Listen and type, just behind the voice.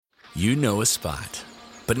You know a spot,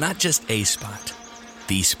 but not just a spot,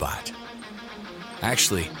 the spot.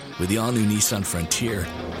 Actually, with the all-new Nissan Frontier,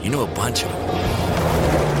 you know a bunch of them.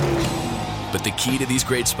 But the key to these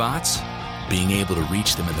great spots? Being able to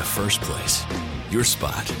reach them in the first place. Your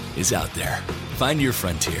spot is out there. Find your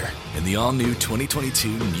Frontier in the all-new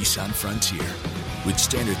 2022 Nissan Frontier. With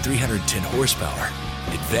standard 310 horsepower,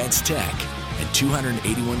 advanced tech, and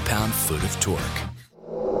 281 pound-foot of torque.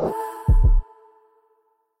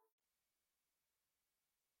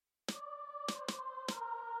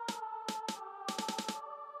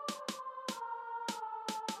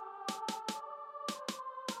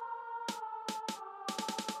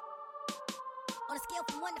 On a scale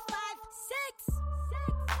from 1 to 5, 6.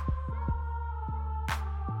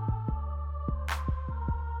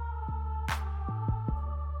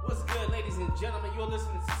 What's good, ladies and gentlemen? You're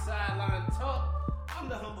listening to Sideline Talk. I'm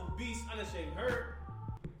the humble beast, Unashamed Herb.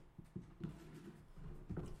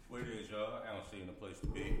 What it is, y'all? I don't see no place to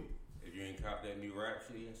be. If you ain't cop that new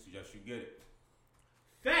Rhapsody, I suggest you get it.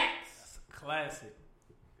 Facts! That's a classic.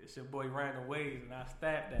 It's your boy Randall Wade, and I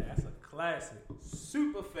stabbed that. That's a classic.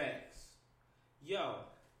 Super facts. Yo,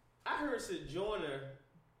 I heard Sojourner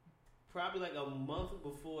probably like a month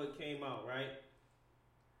before it came out, right?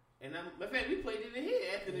 And in fact, we played it in here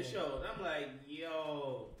after the show. And I'm like,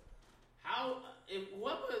 yo, how, if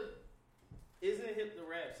whoever isn't hip to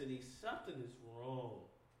Rhapsody, something is wrong.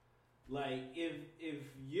 Like, if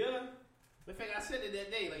you're, in fact, I said it that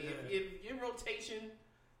day, like, if your rotation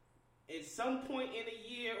at some point in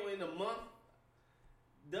a year or in a month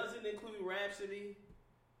doesn't include Rhapsody,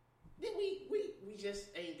 then we just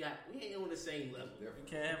ain't on the same level. You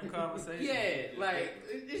can't have a conversation. Yeah, like,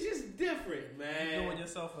 it's just different, man. You're doing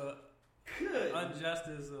yourself a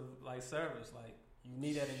injustice of, like, service. Like, you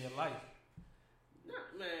need that in your life. Nah,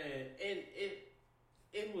 man, and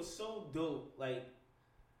it was so dope. Like,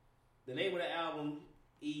 the name of the album,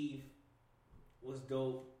 Eve, was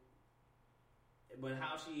dope. But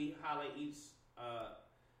how she highlight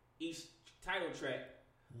each title track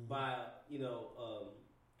by,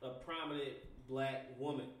 a prominent black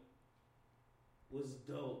woman was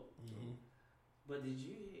dope. Mm-hmm. But did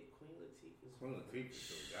you hear Queen Latifah's? Queen Latifah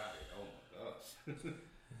still got it. Oh my gosh.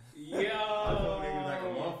 Yo, I told niggas like a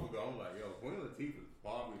month ago. I'm like, yo, Queen Latifah is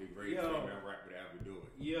probably the greatest female rapper to ever do it.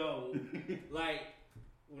 Yo, like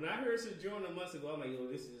when I heard Sojourner months ago, I'm like, yo,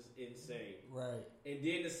 this is insane. Right. And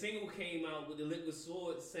then the single came out with the Liquid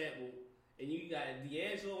Sword sample, and you got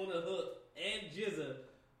D'Angelo on the hook and Jizza.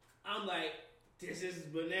 I'm like, this is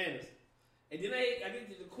bananas. And then I get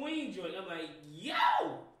to the Queen joint. I'm like,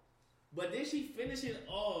 yo! But then she finished it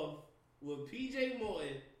off with PJ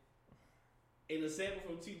Morton and a sample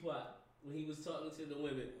from Tupac when he was talking to the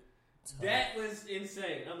women. Tough. That was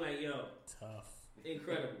insane. I'm like, yo. Tough.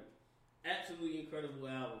 Incredible. Absolutely incredible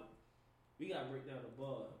album. We got to break down the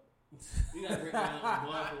bar. We got to break down the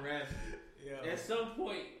bar for Rhapsody. Yeah. At some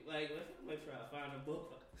point, like, I'm going to try to find a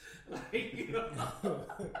book. Like,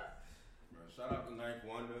 Shout out to Ninth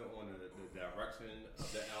Wonder on the direction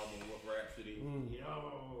of the album with Rhapsody.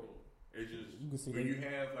 Yo. It's just, when you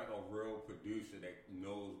have like a real producer that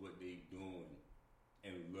knows what they doing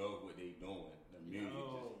and love what they doing, the music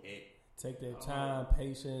just hit. Take their time,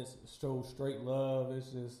 patience, show straight love. It's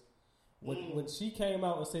just, when she came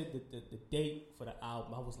out and said the date for the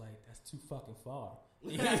album, I was like, that's too fucking far.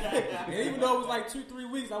 And even though it was like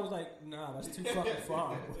 2-3 weeks, I was like, nah, that's too fucking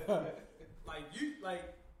far.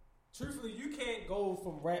 Truthfully, you can't go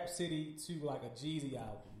from Rhapsody to like a Jeezy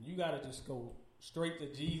album. You gotta just go straight to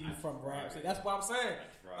Jeezy from Rhapsody. That's what I'm saying.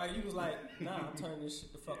 Right. Like, you was like, nah, I'm turning this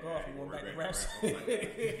shit the fuck off and going back to Rhapsody.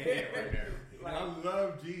 Rhapsody. Like, I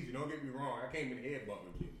love Jeezy. Don't get me wrong. I came in here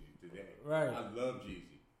bumping Jeezy today. Right. I love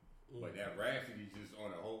Jeezy. But that Rhapsody just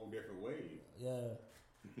on a whole different wave. Yeah.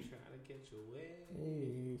 Trying to catch your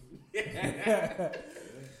wave. Hey.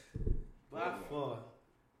 By far.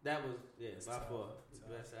 That was, by far, the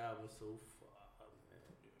best album so far, man.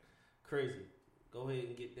 Crazy. Go ahead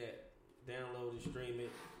and get that. Download it, stream it.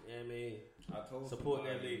 Yeah, I mean, I told support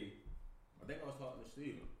somebody, that lady. I think I was talking to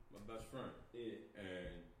Steven, my best friend. Yeah.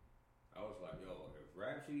 And I was like, yo, if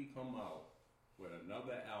Rhapsody come out with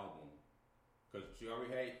another album, because she already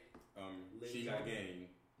had She Got Game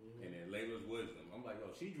and then Layla's Wisdom. I'm like, yo,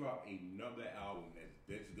 she dropped another album that's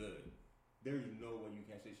this good. There's no way you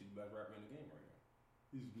can't say she's the best rapper in the game right now.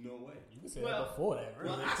 There's no way. You can say that before that,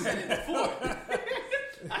 really. Well, I said it before.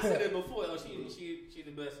 I said it before. Oh, she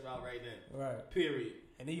the best out right now. Right. Period.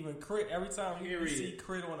 And even Crit, every time you Period. see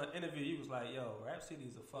Crit on an interview, he was like, yo,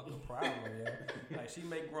 Rhapsody's a fucking problem, yo. Like, she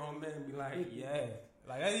make grown men be like, yeah.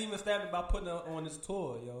 Like, I even started about putting her on this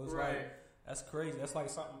tour, yo. It's right. like, that's crazy. That's like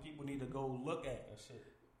something people need to go look at and shit.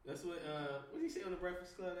 That's what did he say on the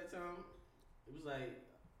Breakfast Club that time? It was like,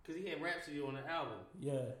 cause he had Rhapsody on the album.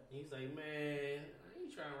 Yeah. And he's like, man, I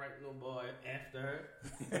ain't trying to write no boy after her.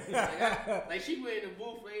 like she went in the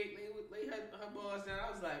booth, lay her bars down.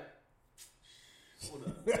 I was like, hold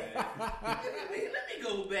up, man. let me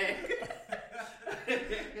go back.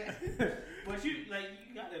 But you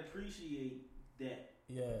gotta appreciate that.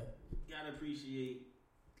 Yeah. You gotta appreciate,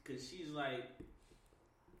 cause she's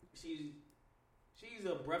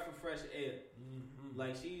a breath of fresh air. Mm-hmm.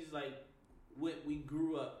 Like she's like what we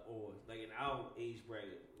grew up on, like in our age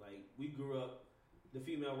bracket. Like we grew up, the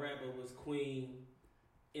female rapper was Queen,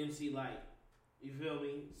 MC Light. You feel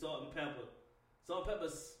me? Salt and Pepper. Salt and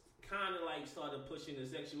Pepper's kind of like started pushing the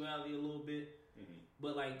sexuality a little bit,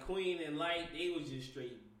 but like Queen and Light, they was just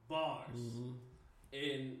straight bars,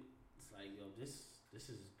 and it's like, yo, this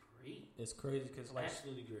is great. It's crazy because like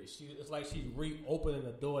absolutely great. It's like she's reopening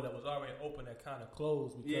a door that was already open that kind of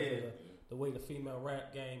closed because of the way the female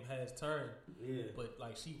rap game has turned. Yeah, but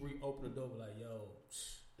like she reopened the door, like, yo,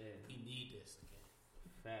 he need this again.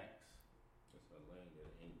 Facts. It's a lane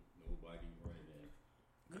that ain't nobody running in.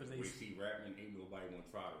 Because they we see rapping, ain't nobody gonna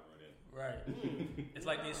try to run in. Right. It's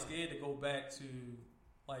like they're scared to go back to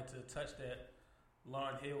like to touch that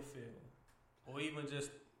Lauryn Hill feel, or even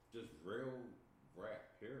just real rap.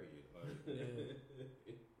 Period. Like,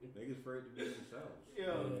 niggas afraid to be themselves.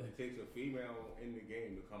 It takes a female in the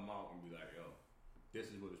game to come out and be like, yo, this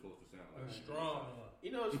is what it's supposed to sound like. Strong.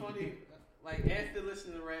 You know what's funny? Like after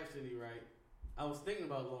listening to Rhapsody, right? I was thinking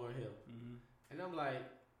about Lauryn Hill, and I'm like,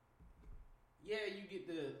 yeah, you get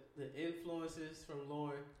the influences from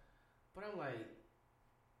Lauryn, but I'm like,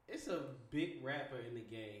 it's a big rapper in the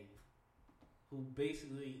game who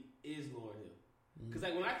basically is Lauryn Hill. Because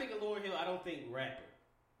like when I think of Lauryn Hill, I don't think rapper.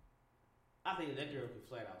 I think that girl can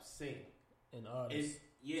flat out sing. An artist.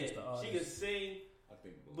 Yeah, she can sing. I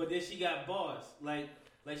think both. But then she got bars. Like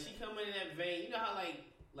she come in that vein. You know how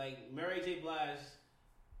like Mary J. Blige,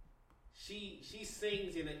 she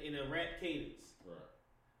sings in a rap cadence. Right.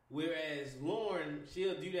 Whereas Lauryn,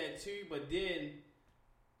 she'll do that too, but then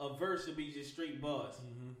a verse will be just straight bars.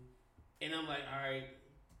 And I'm like, all right,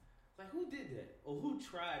 like who did that? Or who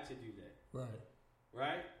tried to do that?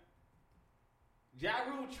 Right? Ja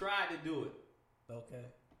Rule tried to do it.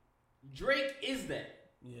 Okay. Drake is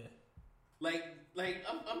that. Yeah. Like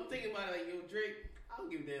I'm thinking about it like, yo, Drake, I don't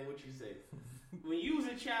give a damn what you say. When you was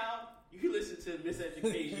a child, you can listen to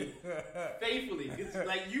Miseducation faithfully. It's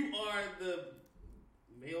like you are the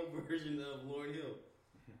male version of Lauryn Hill,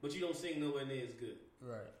 but you don't sing nowhere near as good.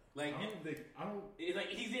 Right. Like I don't. It's like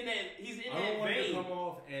he's in that I don't want vein. to come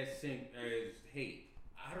off as hate.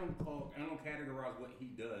 I don't categorize what he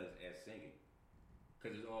does as singing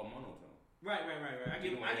because it's all monotone. Right. I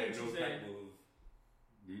get what you're saying. Type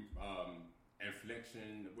of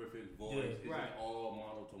inflection with his voice. Yeah. It's all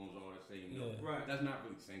monotones, all the same note. Yeah. Right. That's not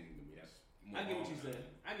really singing to me. That's more I get what you're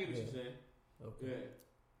saying. Okay. Yeah.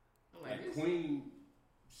 I'm like, like Queen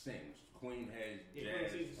sings. Queen has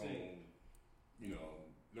jazz Queen sings. tone. You know,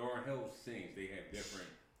 Lauryn Hill sings. They have different,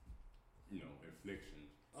 inflections.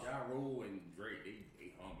 Ja Rule and Drake,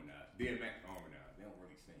 they harmonize. DMX harmonize. They don't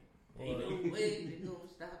really sing. Ain't no way they gonna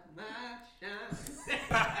stop my shine.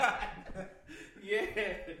 Yeah.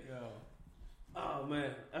 Yo. Oh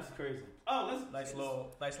man, that's crazy. Oh, nice little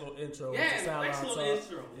intro. Yeah, nice little talk.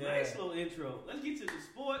 intro. Yeah. Nice little intro. Let's get to the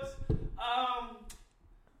sports.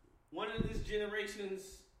 One of this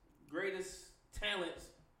generation's greatest talents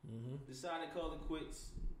decided to call it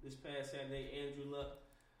quits this past Saturday. Andrew Luck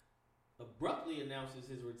abruptly announces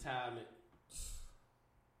his retirement.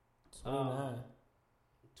 29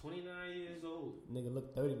 years old. Nigga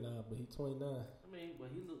look 39, but he 29. I mean, but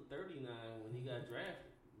he looked 39 when he got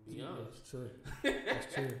drafted. Be honest. That's true. That's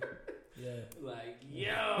true. Yeah. Like,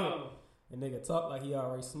 yo. And nigga talk like he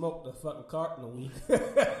already smoked a fucking carton a week.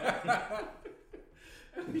 That'd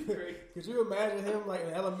be crazy. Could you imagine him like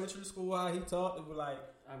in elementary school how he talked? It was like,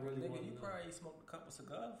 I really nigga, want to you know. probably smoked a couple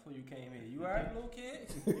cigars before you came in. You alright, little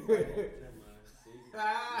kid?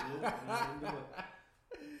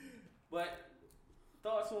 But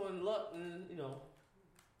thoughts on Luck and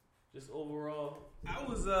just overall. I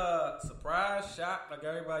was surprised, shocked like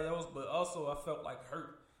everybody else, but also I felt like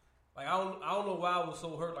hurt. Like I don't know why I was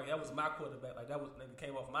so hurt. Like that was my quarterback. Like that was nigga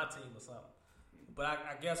came off my team or something. But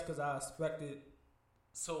I guess because I expected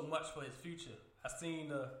so much for his future. I seen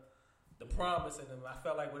the promise in him. I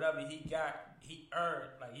felt like whatever he got, he earned.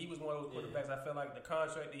 Like he was one of those quarterbacks. I felt like the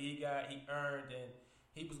contract that he got, he earned, and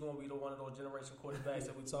he was going to be one of those generation quarterbacks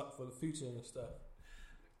that we talk for the future and stuff.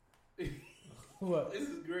 What? This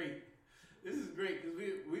is great. This is great because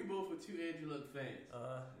we both are two Andrew Luck fans.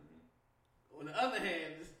 On the other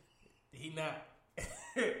hand, he not.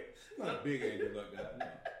 Not a big Andrew Luck guy. No.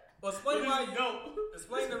 Well, explain why you don't.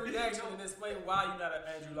 Explain the reaction and explain why you're not an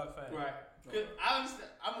Andrew Luck fan. right? Cause I understand,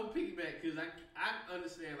 I'm gonna piggyback because I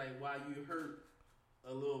understand like why you hurt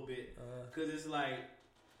a little bit because it's like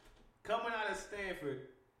coming out of Stanford,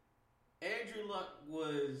 Andrew Luck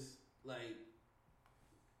was like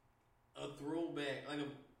a throwback, like a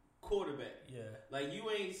quarterback. Yeah. Like you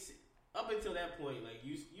ain't up until that point, like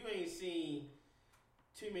you ain't seen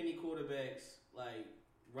too many quarterbacks like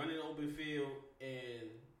running open field and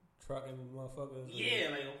trucking motherfuckers. yeah,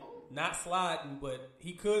 like not sliding, but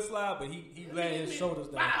he could slide, but he landed his shoulders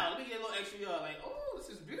down. Wow, let me get a little extra yard. Like, oh, this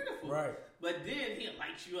is beautiful. Right. But then he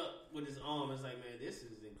lights you up with his arm. It's like, man, this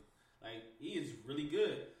is like he is really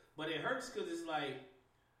good. But it hurts because it's like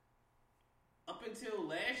up until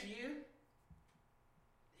last year,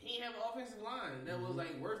 he didn't have an offensive line that was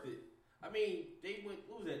like worth it. I mean, they went.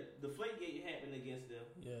 What was that? The Deflategate happened against them.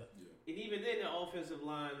 Yeah. And even then, the offensive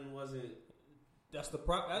line wasn't. That's the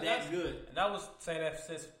problem. That's good. And I was saying that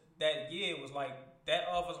since that year was like that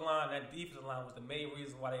offensive line, that defensive line was the main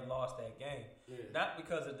reason why they lost that game. Yeah. Not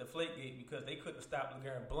because of Deflategate, because they couldn't stop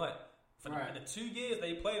LeGarrette Blunt. For right. the 2 years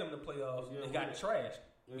they played them in the playoffs, Yeah, they got trashed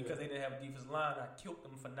yeah. because they didn't have a defensive line. I killed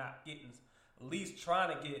them for not getting, at least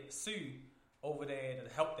trying to get Sue over there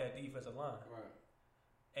to help that defensive line. Right.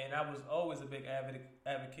 And I was always a big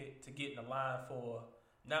advocate to get in the line for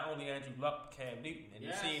not only Andrew Luck but Cam Newton. And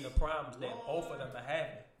Yes. you're seeing the problems that both of them are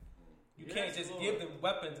having. You can't just give them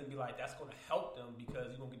weapons and be like, that's going to help them because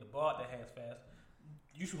you're going to get the ball out their hands fast.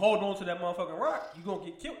 You should hold on to that motherfucking rock. You're going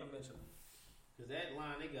to get killed eventually. Because that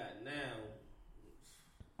line they got now,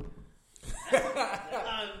 that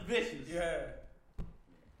line is vicious. Yeah.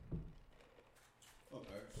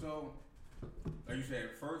 Okay, so like you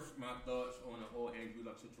said, first my thoughts on the whole Andrew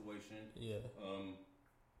Luck situation. Yeah.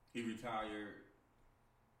 He retired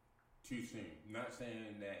too soon. Not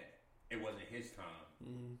saying that it wasn't his time,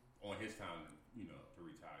 on his time, to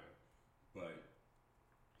retire, but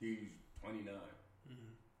he's 29.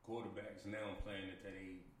 Quarterbacks now playing until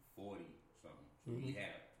they 40 something. So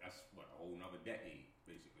that's what, a whole nother decade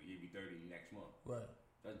basically. He'll be 30 next month. Right.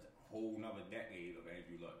 That's a whole nother decade of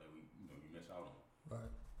Andrew Luck that we miss out on.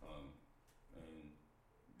 Right. And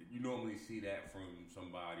you normally see that from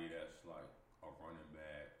somebody that's like a running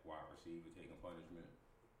back, wide receiver taking punishment,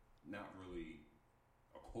 not really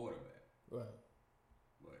a quarterback. Right.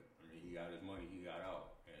 But I mean, he got his money, he got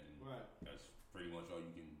out, and that's pretty much all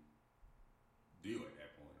you can do at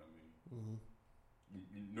that point. I mean,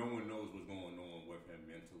 no one knows what's going on with him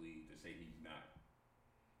mentally to say he's not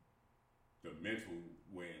the mental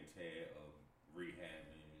wear and tear of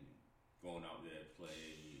rehabbing, going out there to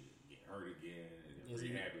play, get hurt again, and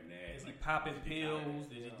rehabbing that. Is he popping pills?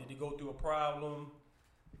 Did he go through a problem?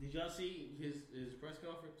 Did y'all see his press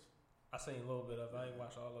conference? I seen a little bit of it. I ain't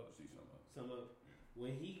watched all of it. See some of it. Some of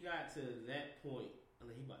when he got to that point, I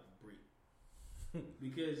mean, he about to break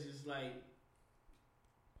because it's like,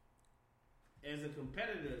 as a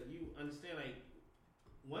competitor, you understand like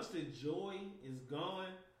once the joy is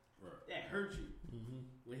gone, that hurts you.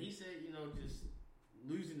 When he said, just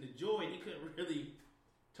losing the joy, and he couldn't really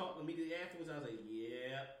talk immediately afterwards. I was like,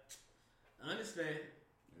 yeah, I understand.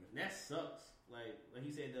 And that sucks. Like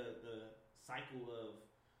he said, the cycle of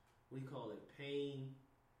what do you call it? Pain.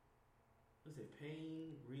 What's it?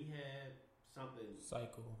 Pain, rehab, something.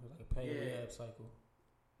 Cycle, like a pain rehab cycle.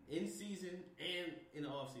 In season and in the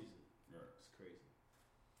off season. Right. It's crazy.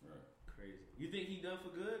 Right. Crazy. You think he done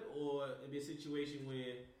for good, or it'd be a situation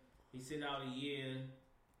where he sit out a year,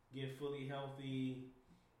 get fully healthy,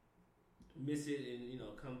 miss it, and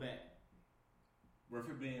come back? With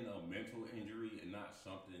it being a mental injury and not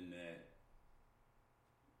something that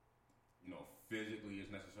physically is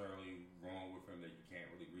necessarily wrong with him that you can't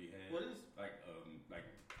really rehab. What is like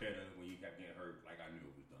Pitta when you kept getting hurt? Like I knew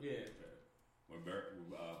it was done. Yeah. When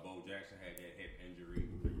Bo Jackson had that hip injury,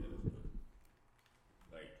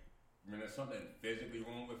 like when there's something physically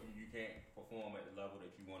wrong with you, you can't perform at the level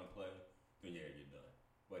that you want to play. Then you're done.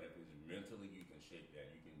 But if it's mentally, you can shape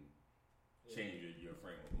that. You can change your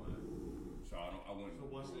frame of mind. So I wouldn't. So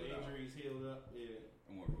once the injury's healed up,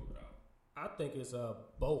 I wouldn't rule it out. I think it's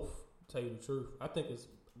both. To tell you the truth, I think it's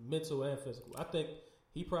mental and physical. I think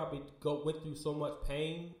he probably went through so much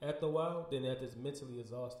pain after a while, then that is mentally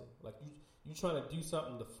exhausting. Like you trying to do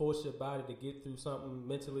something to force your body to get through something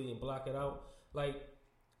mentally and block it out. Like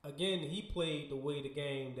again, he played the way the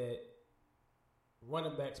game that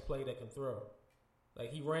running backs play that can throw.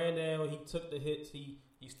 Like he ran down, he took the hits, he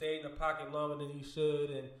stayed in the pocket longer than he should,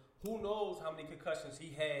 and who knows how many concussions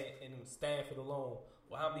he had in Stanford alone.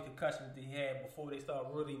 or how many concussions did he have before they start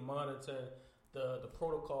really monitoring the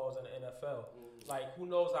protocols in the NFL. Like, who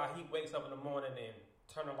knows how he wakes up in the morning and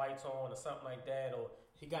turn the lights on or something like that, or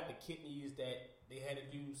he got the kidneys that they had to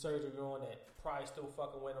do surgery on that probably still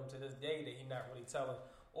fucking with him to this day that he not really telling.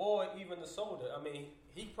 Or even the shoulder. I mean,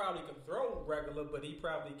 he probably can throw regular, but he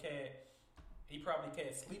probably can't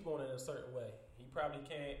sleep on it a certain way. He probably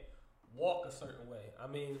can't walk a certain way. I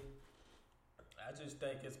mean, I just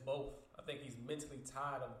think it's both. I think he's mentally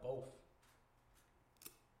tired of both.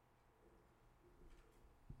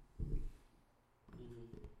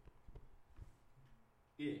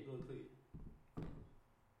 Yeah, go clear.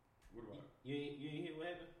 What about You ain't hear what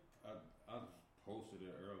happened? I posted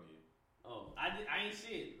it earlier. Oh, I ain't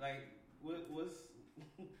see it. Like,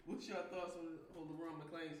 what's your thoughts on the whole LeBron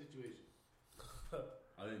McClain situation?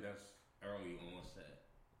 I think that's early onset.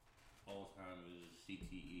 Alzheimer's,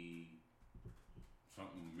 CTE,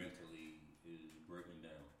 something mentally is breaking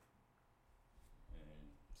down.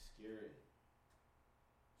 And Scary.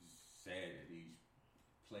 it's sad that these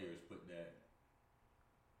players put their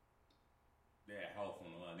health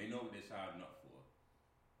on the line. They know what they're signing up for,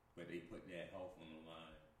 but they put their health on the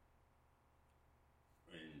line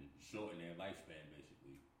and shorten their lifespan,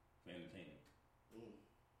 basically, for entertainment.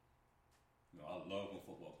 You know, I love when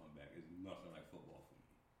football comes back. It's nothing like football for me.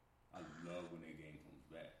 I love when their game comes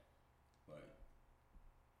back. But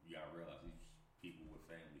you gotta realize these people with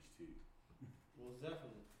families too. Most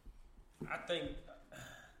definitely. I think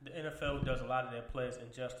the NFL does a lot of their players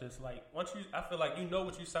injustice. Like, I feel like you know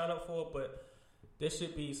what you sign up for, but there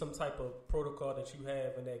should be some type of protocol that you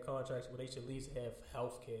have in their contracts where they should at least have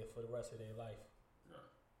health care for the rest of their life. Yeah.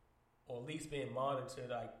 Or at least being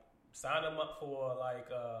monitored. Like, sign them up for, like,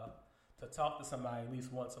 to talk to somebody at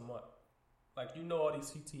least once a month. Like, you know all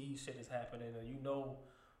these CTE shit is happening, and you know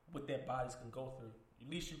what their bodies can go through. At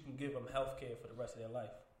least you can give them health care for the rest of their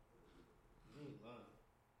life. You ain't lying.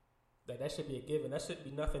 Like, that should be a given. That should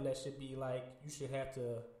be nothing that should be like you should have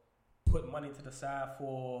to put money to the side for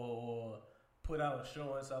or put out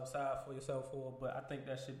insurance outside for yourself for. But I think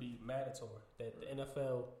that should be mandatory. That the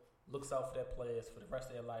NFL looks out for their players for the rest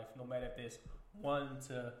of their life, no matter if it's 1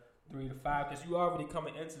 to 3 to 5, because you already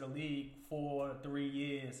coming into the league 4 to 3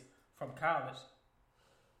 years from college.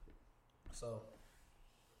 So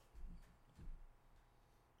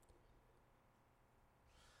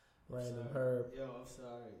Random Herb. Yo, I'm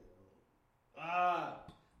sorry. Right,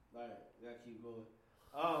 gotta keep going.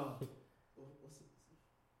 What's it?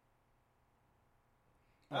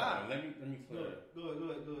 Let me clear. Go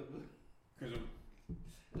ahead. Because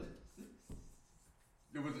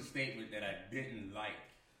there was a statement that I didn't like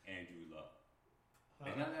Andrew Luck.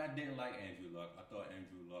 And not that I didn't like Andrew Luck. I thought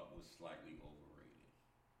Andrew Luck was slightly overrated.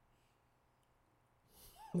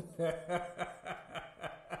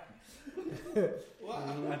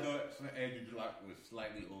 I thought Andrew Luck was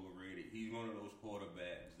slightly overrated. He's one of those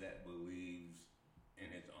quarterbacks that believes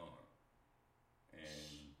in his arm.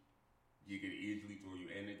 And you can easily throw you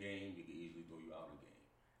in the game, you can easily throw you out of the game.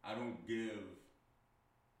 I don't give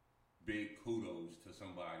big kudos to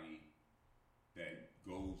somebody that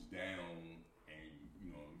goes down and, you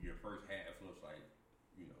know, your first half looks like,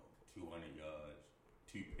 you know, 200 yards,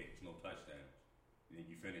 2 picks, no touchdowns. And then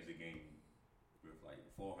you finish the game with like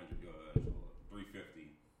 400 yards or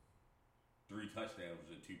 350, 3 touchdowns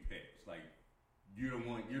and 2 picks. Like, you're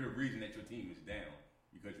the reason that your team is down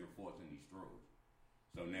because you're forcing these throws.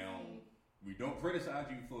 So now we don't criticize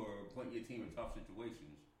you for putting your team in tough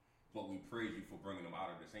situations, but we praise you for bringing them out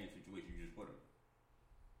of the same situation you just put them.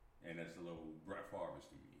 And that's a little Brett Favre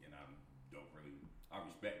to me, and I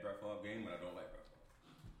respect Brett Favre's game, but I don't like Brett Favre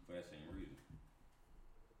for that same reason.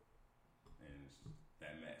 And it's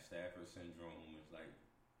that Matt Stafford syndrome is like,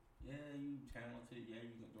 yeah, you talented, yeah,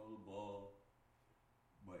 you can throw the ball,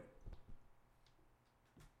 but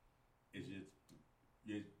it's just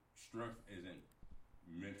your strength isn't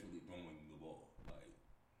mentally throwing the ball. Like,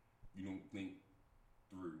 you don't think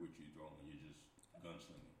through what you're throwing, you're just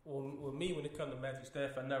gunslinging. Well, with me, when it comes to Matthew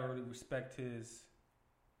Stafford, I never really respect his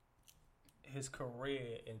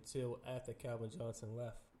career until after Calvin Johnson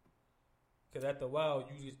left. Because after a while,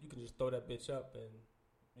 you can just throw that bitch up, and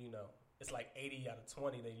you know it's like 80 out of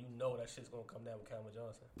 20 that you know that shit's gonna come down with Calvin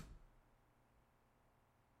Johnson.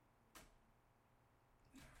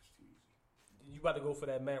 Nah, it's too easy. You about to go for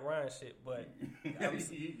that Matt Ryan shit, but you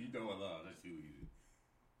know a lot. That's too easy.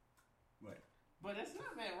 But that's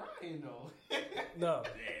not Matt Ryan, though. no, Yeah,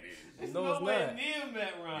 it is. It's No, it's nowhere not. near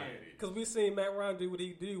Matt Ryan. Yeah, it is. because we seen Matt Ryan do what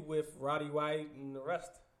he do with Roddy White and the rest.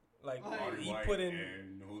 Like Roddy he White put in,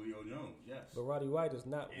 and Julio Jones, yes. but Roddy White is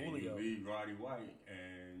not And Julio. you leave Roddy White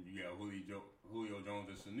and you got Julio Jones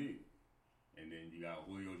and Sanu. and then you got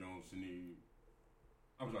Julio Jones, Sanu.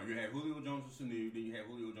 I'm sorry, you had Julio Jones and Sanu, then you had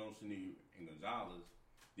Julio Jones, Sanu, and Gonzalez.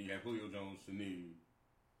 Then you had Julio Jones, Sanu,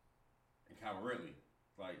 and Calvin Ridley.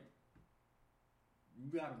 Like, you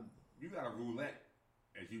got a roulette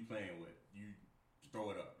as you playing with. You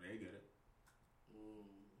throw it up. They get it.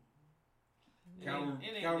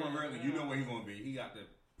 Calvin Ridley, you know where he's going to be. He got the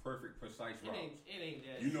perfect, precise routes. It ain't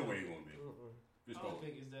that. You know where he's going to be. Just I don't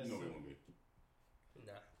think it's that you know where simple. he's going to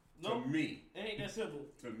be. Nope. To me. It ain't that simple.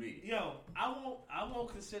 To me. Yo, I won't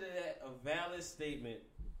consider that a valid statement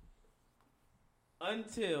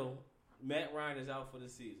until Matt Ryan is out for the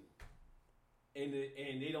season. And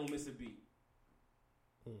they don't miss a beat.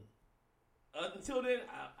 Until then,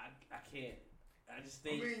 I can't. I just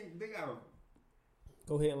think. I mean, they got a.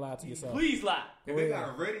 Go ahead and lie to yourself. Please lie. If they got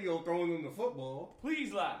a radio throwing them the football.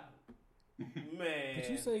 Please lie. Man. Did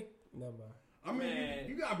you say never mind? I mean,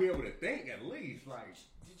 you gotta be able to think at least. Like,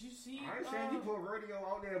 did you see? I ain't saying you put radio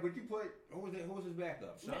out there, but you put who was his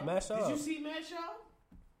backup? Matt Shaw. Did you see Matt Shaw?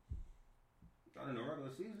 Not in the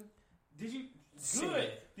regular season. Did you? See Good.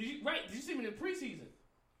 that. Did you see him in the preseason?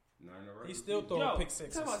 Not in the regular He's still season. throwing pick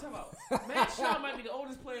sixes. Talk about. Matt Shaw might be the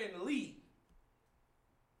oldest player in the league,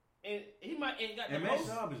 and he might ain't got And the Matt most.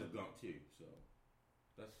 Schaub is a gunk too, so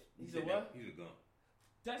He's a what? He's a gunk.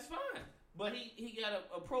 That's fine, but he got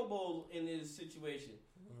a Pro Bowl in his situation,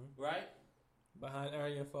 right? Behind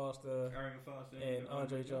Arian Foster Arian Foster and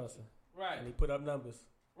Andre Johnson. Right, And he put up numbers.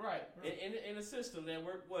 right. In a system that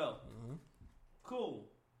worked well. Cool.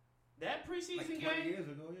 That preseason like 20 game, years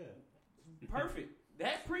ago, yeah. perfect.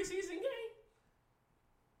 That preseason game,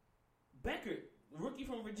 Beckert, rookie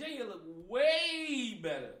from Virginia, looked way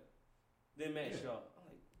better than Matt Shaw. I'm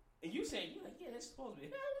like, and you saying, you're like, yeah, that's supposed to be.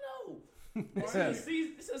 Hell no.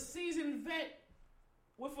 It's a seasoned vet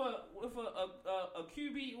with a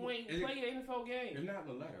QB who ain't played an NFL game. It's not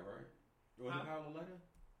Laletta, right? Was it Kyle Laletta?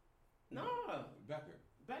 No.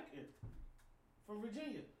 Becker from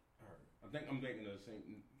Virginia. All right. I think I'm taking the same.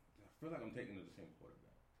 I feel like I'm taking the same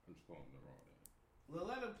quarterback. I'm just going the wrong name.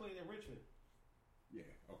 Laletta played in Richmond. Yeah.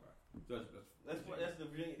 Okay. That's the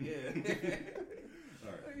Virginia. Yeah.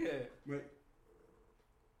 All right. Yeah. But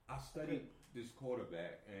I studied this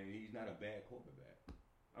quarterback, and he's not a bad quarterback.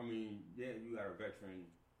 I mean, yeah, you got a veteran,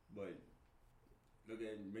 but look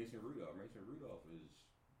at Mason Rudolph. Mason Rudolph is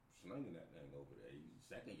slinging that thing over there. He's a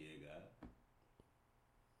second-year guy.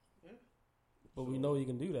 Yeah. But we know you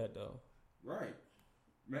can do that, though. Right.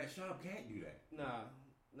 Matt Schaub can't do that. Nah.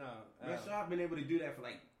 Matt Schaub been able to do that for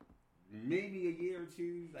like maybe a year or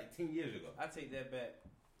two, like 10 years ago. I take that back.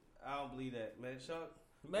 I don't believe that. Matt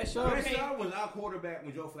Schaub was our quarterback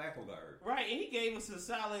when Joe Flacco got hurt. Right, and he gave us a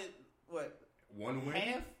solid, One win?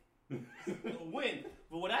 half? win.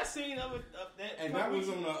 But what I seen of that... And that was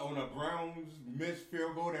on a Browns missed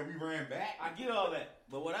field goal that we ran back. I get all that.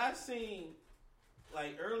 But what I seen,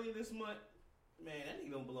 like, earlier this month, man, that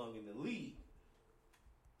nigga don't belong in the league.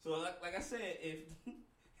 So, like I said,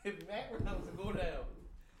 if Matt Ryan was to go down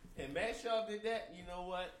and Matt Shaw did that, you know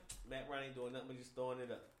what? Matt Ryan ain't doing nothing but just throwing it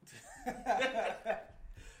up.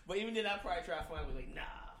 But even then, I'd probably try to find like, nah.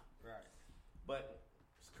 Right. But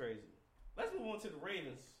it's crazy. Let's move on to the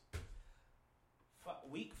Ravens.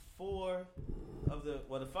 Week 4 of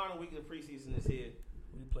the final week of the preseason is here.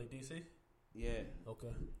 You play DC? Yeah.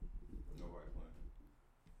 Okay. Nobody playing.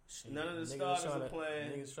 Shit. None of the Niggas starters are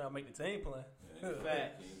playing. Niggas trying to make the team plan.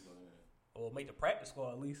 Facts. Or make the practice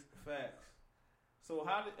squad at least. Facts. So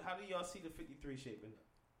how do y'all see the 53 shaping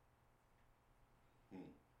up?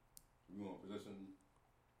 You want position?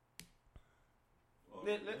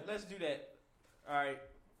 Let's do that. All right.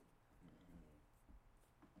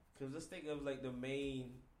 Because let's think of like the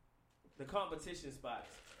competition spots.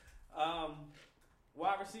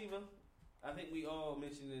 Wide receiver, I think we all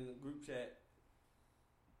mentioned in the group chat.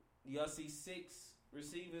 Y'all see 6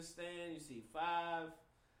 receivers stand. You see 5.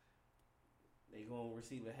 They gonna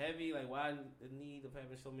receive a heavy. Like, why the need of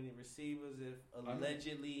having so many receivers if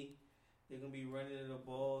allegedly they're gonna be running the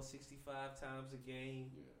ball 65 times a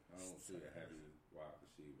game? Yeah, I don't see a heavy wide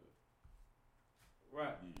receiver.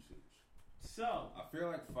 Right. Usage. So I feel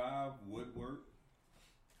like 5 would work.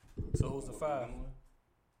 So who's the 5?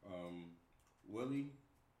 Willie,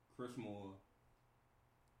 Chris Moore,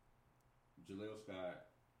 Jaleel Scott,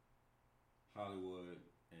 Hollywood,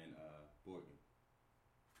 and Boykin.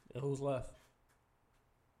 And who's left?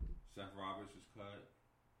 Seth Roberts is cut.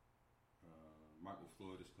 Michael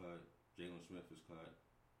Floyd is cut. Jalen Smith is cut.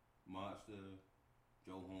 Monster,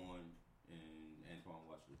 Joe Horn, and Antoine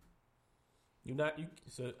Wesley.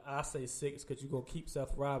 So I say 6 because you're gonna keep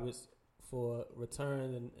Seth Roberts for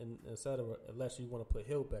return and et cetera, unless you want to put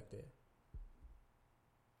Hill back there.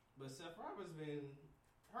 But Seth Roberts been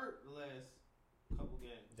hurt the last couple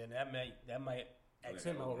games. Then that might X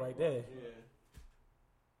him out right there. Yeah.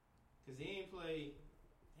 Because he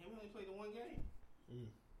only played the one game. When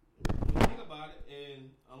you think about it,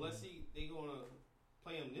 and unless they going to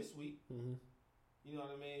play him this week, you know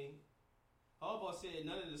what I mean? Harbaugh said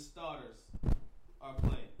none of the starters are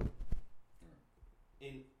playing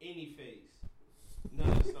in any phase. None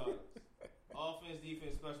of the starters. Offense,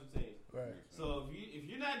 defense, special teams. Right. So if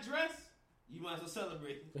you're not dressed, you might as well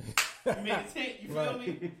celebrate. You made a tent, you feel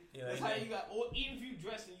me? Yeah, That's how you got. Or even if you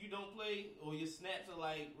dress and you don't play, or your snaps are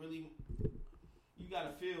like really, you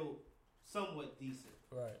gotta feel somewhat decent.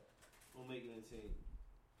 Right. On making a team.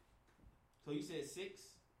 So you said 6?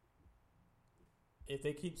 If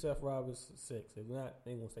they keep Seth Roberts 6, if not,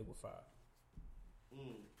 they gonna stay with 5.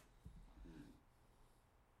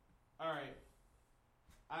 All right.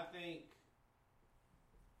 I think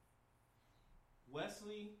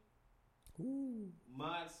Wesley,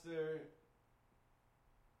 Monster,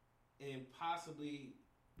 and possibly,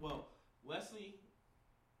 Wesley,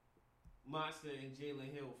 Monster, and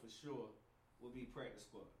Jalen Hill for sure will be practice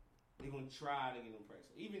squad. They're going to try to get them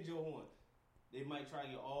practice. Even Joe Horn, they might try to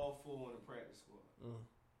get all 4 on the practice squad.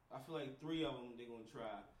 I feel like 3 of them they're going to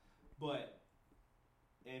try. But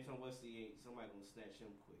Antoine Wesley ain't somebody going to snatch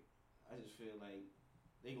him quick. I just feel like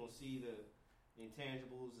they're going to see the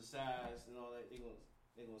intangibles, the size, and all that.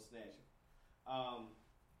 They're going to snatch him.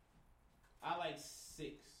 I like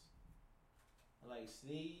 6. I like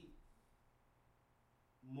Snead,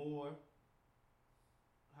 Moore,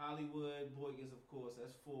 Hollywood, Boykins, of course.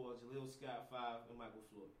 That's 4. Jaleel Scott, 5, and Michael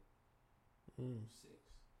Floyd. 6.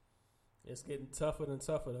 It's getting tougher and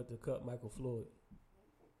tougher to cut Michael Floyd.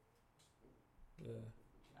 Yeah.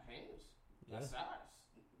 Hands. Got size.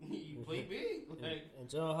 You play big. And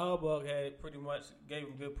John Harbaugh had pretty much gave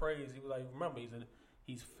him good praise. He was like, remember,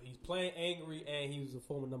 he's playing angry, and he was a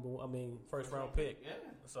former first round pick. Yeah.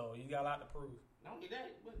 So he got a lot to prove. Not only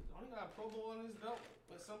that, but only got a Pro Bowl on his belt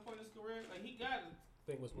at some point in his career. Like he got, I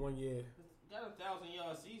think it was 1 year. Got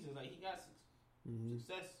 1,000-yard seasons. Like he got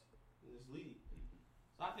success in this league.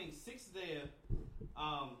 So I think 6 there.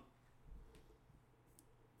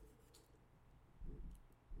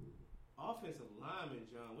 Offensive lineman,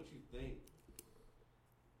 John. What you think?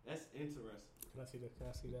 That's interesting. Can I see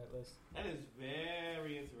that list? That is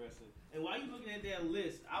very interesting. And while you're looking at that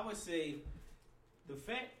list, I would say the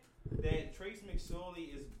fact that Trace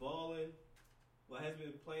McSorley is balling, has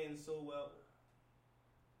been playing so well,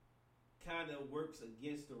 kind of works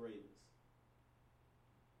against the Ravens.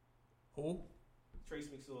 Who? Trace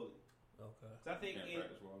McSorley. Okay. So I think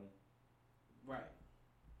right.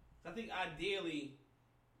 So I think ideally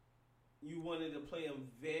you wanted to play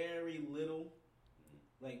him very little,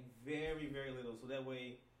 like very, very little, so that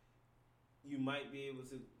way you might be able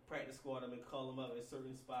to practice squad him and call him up at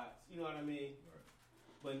certain spots. You know what I mean? Right.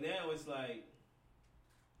 But now it's like,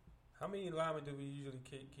 how many linemen do we usually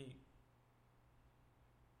keep?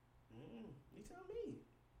 You tell me.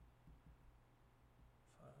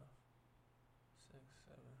 5, 6,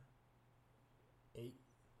 7, 8.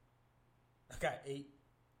 I got 8.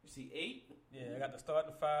 You see 8? Yeah, I got the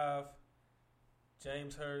starting 5.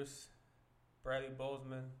 James Hurst, Bradley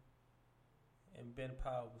Bozeman, and Ben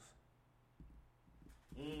Powers.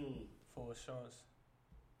 For assurance.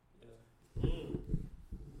 Yeah.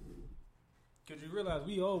 Because you realize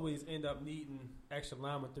we always end up needing extra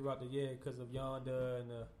linemen throughout the year because of Yonder,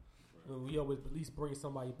 and we always at least bring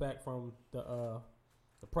somebody back from the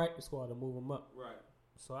practice squad to move them up. Right.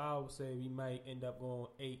 So I would say we might end up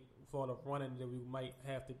going 8 for the running that we might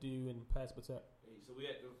have to do and pass protect. So we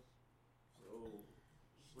had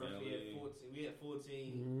roughly at 14. We had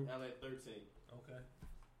 14. Now at 13. Okay.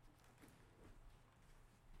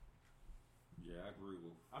 Yeah, I agree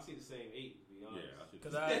with. I see the same 8, to be honest. Yeah, I see.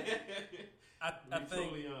 Because I think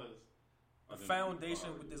totally honest. the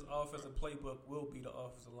foundation with this offensive playbook will be the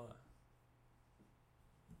offensive line.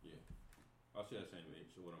 Yeah, I see that same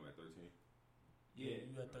 8. So what am I at 13? Yeah,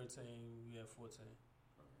 you got 13. You got 14.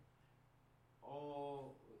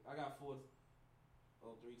 I got 3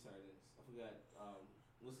 tight ends. I forgot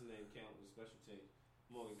what's his name count with special teams.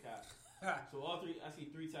 Morgan Cox. So all 3, I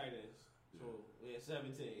see 3 tight ends. So we had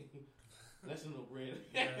 17. That's a no-brainer.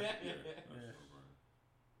 Yeah.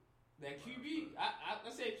 That QB,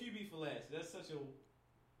 let's say QB for last. Let's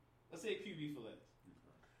say QB for last.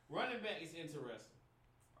 Running back is interesting.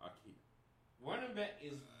 Running back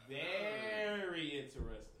is very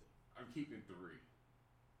interesting. I'm keeping 3.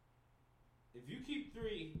 If you keep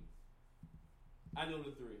 3, I know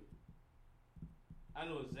the 3. I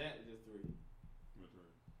know exactly the 3. What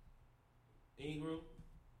 3? Ingram,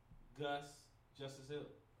 Gus, Justice Hill.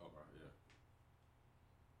 Okay, yeah.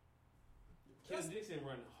 Kenneth Dixon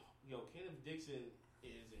Kenneth Dixon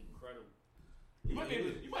is incredible. You might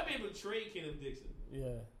be able to trade Kenneth Dixon.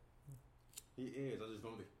 Yeah. He is. I just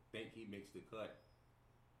don't think he makes the cut.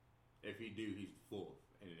 If he do, he's fourth,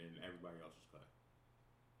 and then everybody else is cut.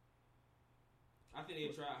 I think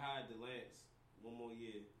they'll try to hide Delance one more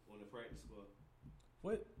year on the practice squad.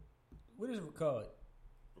 What is Ricard?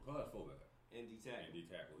 Ricard's fullback. And D tackle.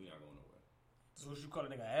 He not going nowhere. So what you call a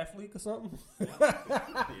nigga athlete or something? Yeah.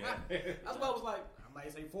 That's why I was like, I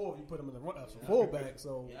might say 4 if you put him in the run fullback.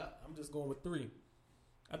 So I'm just going with 3.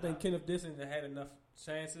 I think Kenneth Dixon had enough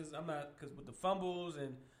chances. I'm not because with the fumbles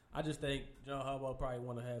and I just think John Harbaugh probably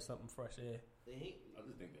want to have something fresh there. I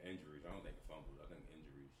just think the injuries. I don't think the fumbles. I think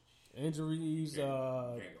injuries. Injuries.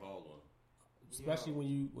 Can't call one. Especially when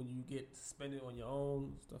you get suspended on your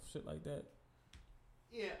own stuff, shit like that.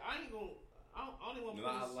 Yeah, I ain't gonna. I only want.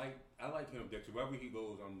 I like him. Wherever he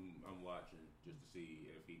goes, I'm watching just to see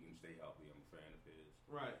if he can stay healthy. I'm a fan of his.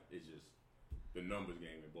 Right. It's just the numbers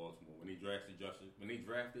game in Baltimore. When he drafted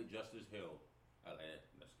Justice Hill, I like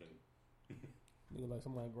that's good. Nigga like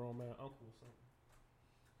somebody grown man uncle or something.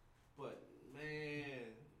 But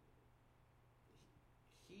man,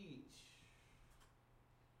 he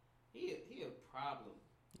a problem.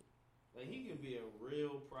 Like he can be a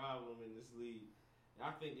real problem in this league. And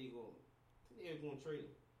I think they're gonna trade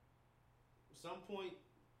him. At some point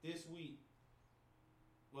this week.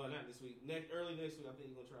 Well, not this week. Early next week, I think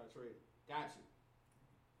they're gonna try to trade him. Got you.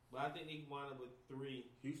 But I think they can wind up with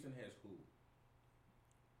 3. Houston has who?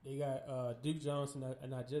 They got Duke Johnson,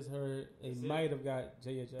 and I just heard they might have got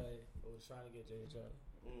J.J. or was trying to get J.J.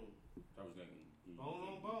 I was thinking bone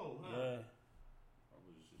on bone, huh? Yeah. I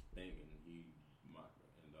was just thinking he might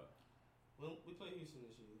end up. Well, we play Houston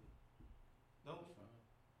this year. Don't we?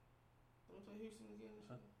 Don't we play Houston again this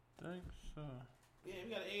year? I think so. Yeah, we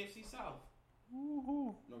got an AFC South.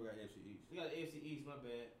 Woohoo. No, we got AFC East. We got an AFC East, my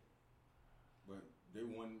bad. But they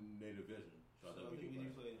won their division. So I think we do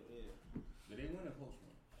play them, yeah. Did they win or Colts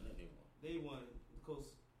won? I think they won. They won. The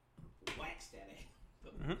Colts waxed that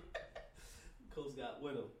ass. Colts got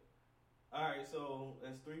with them. All right, so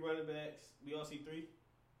that's 3 running backs. We all see 3?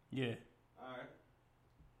 Yeah. All right.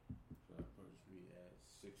 So I put we at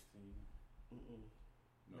 16.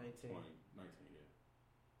 No, 19. 20. 19, yeah.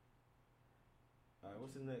 All right,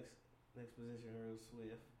 what's the next position, Earl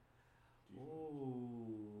Swift?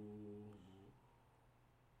 Ooh.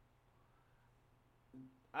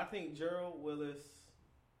 I think Gerald Willis.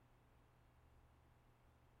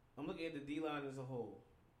 I'm looking at the D-line as a whole,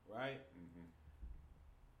 right? Mm-hmm.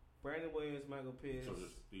 Brandon Williams, Michael Pierce. So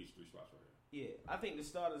just these 3 spots right here. Yeah, I think the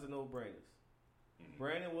starters are no-brainers. Mm-hmm.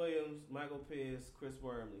 Brandon Williams, Michael Pierce, Chris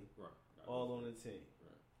Wormley, all on the team.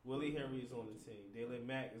 Right. Willie Henry is on the team. Dalen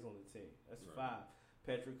Mack is on the team. That's 5.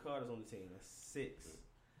 Patrick Carter's on the team. That's 6.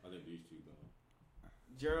 I think these 2 go.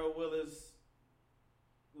 Gerald Willis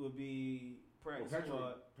would be practice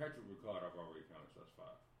squad. Patrick Ricard I've already counted, so that's 5.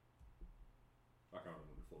 I counted him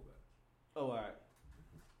with the fullbacks. Oh, all right.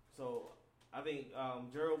 So I think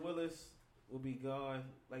Gerald Willis will be gone.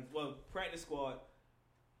 Practice squad.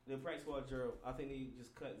 The practice squad, Gerald. I think they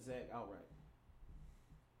just cut Zach outright.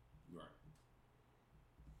 Right.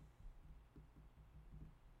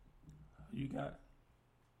 You got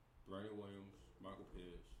Brandon Williams, Michael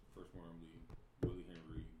Pierce, Chris Wormley, Willie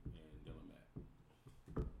Henry, and Dylan Mack.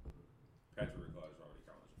 Patrick Ricard is already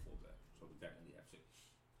counted as a fullback, so we technically have 6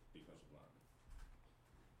 defensive linemen.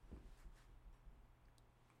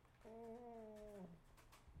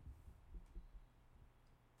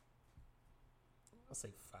 I'll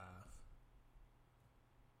say 5.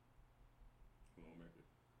 Who won't make it?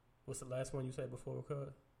 What's the last one you said before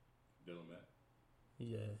Ricard? Dylan Mack.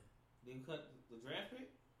 Yeah. They cut the draft pick?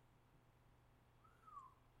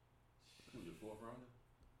 Who's your 4th rounder?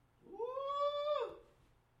 Woo!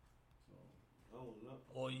 So,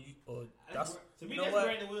 oh no. That's to me, that's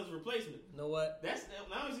Brandon Williams' replacement. You know what? That's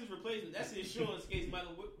not only his replacement. That's the insurance case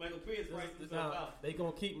Michael Pierce writes himself out. They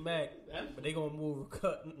gonna keep Mac, but they gonna move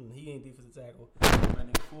Cut. He ain't defensive tackle. My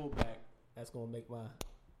nigga fullback. That's gonna make my.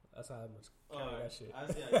 That's how much that shit. I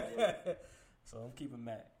see how you do it. So I'm keeping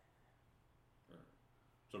Mac.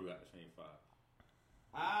 So we got the same 5.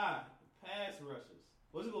 Pass rushers.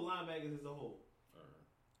 Let's go linebackers as a whole.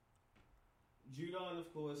 Judon,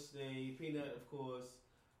 of course, stay. Peanut, of course.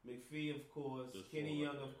 McPhee, of course. Kenny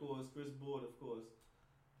Young, of course. Chris Board, of course.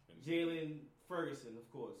 Jalen Ferguson, of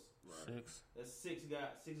course. Right. 6. That's 6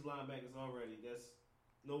 linebackers already. That's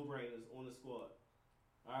no-brainers on the squad.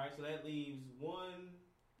 All right, so that leaves 1,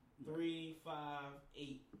 3, 5,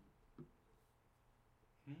 8.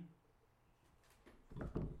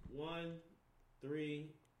 1,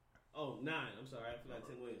 3, Oh, 9. I'm sorry. I forgot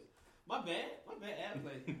 10 wins. My bad. Adam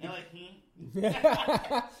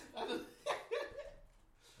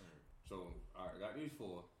So, all right, I got these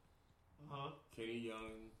 4. Kenny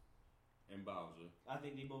Young and Bowser. I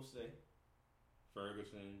think they both stay.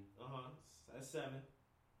 Ferguson. That's 7.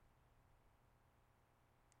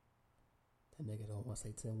 That nigga don't want to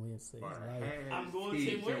say 10 wins. Say I'm going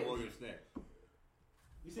 10 wins.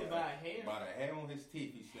 You said by a hair? By the hair on his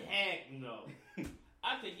teeth, he said. Heck no.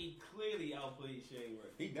 I think he clearly outplayed Shane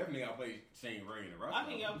Ray. He definitely outplayed Shane Ray in the wrestling. I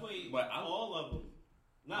think he outplayed all of them.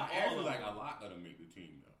 Not I all of like them. a lot of them make the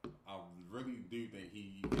team, though. I really do think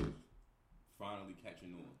he is finally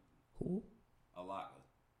catching on. Who? A lot of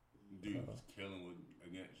dudes killing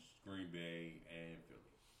against Green Bay and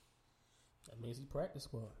Philly. That means he practice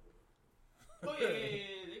squad. Oh, yeah.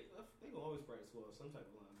 They gonna always practice squad, some type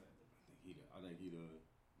of linebacker. I think he the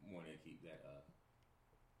one that keep that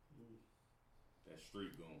that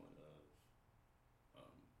streak going.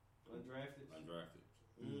 Undrafted.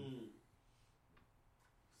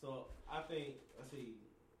 So I think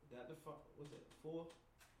got the what's that 4?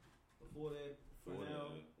 The 4 there for now.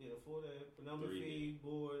 Yeah, the 4 there. Phenomenal Fee,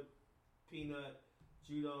 Board, Peanut,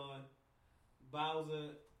 Judon,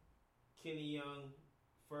 Bowser, Kenny Young,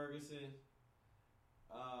 Ferguson,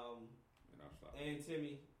 and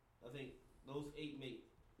Timmy. I think those 8 make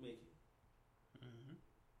it.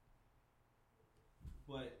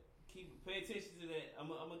 But pay attention to that. I'm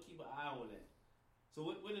gonna keep an eye on that. So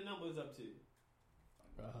what the numbers up to?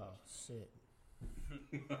 Oh shit.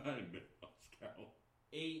 I ain't been lost count.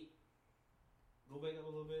 8. Go back up a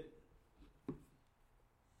little bit. 4,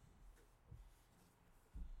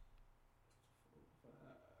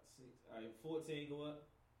 5, 6. All right, 14. Go up.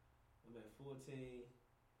 I'm at 14.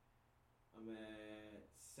 I'm at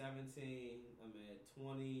 17. I'm at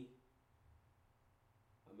 20.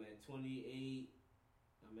 I'm at 28.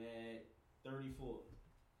 I'm at 34.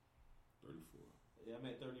 34. Yeah, I'm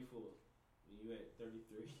at 34. You at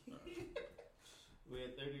 33. We're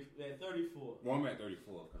at 34. Well, I'm at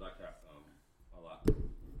 34 because I capped a lot.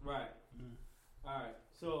 Right. All right.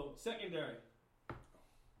 So secondary.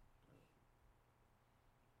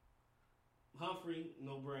 Humphrey,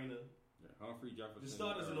 no brainer. Yeah, Humphrey, Jefferson. The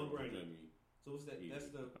starter's a no brainer. So what's that? That's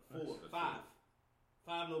the 4. 5.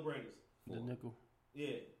 5 no brainers. The nickel.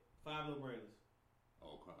 Yeah. 5 no brainers.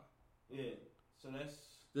 Okay. Yeah. So that's.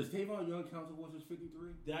 Does Tavon Young count towards his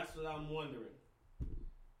 53? That's what I'm wondering.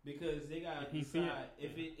 Because they gotta decide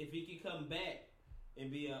if he can come back and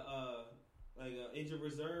be a injured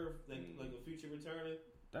reserve, like a future returner.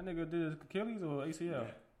 That nigga did his Achilles or ACL?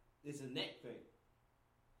 Yeah. It's a neck thing.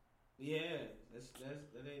 Yeah,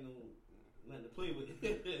 that ain't nothing to play with.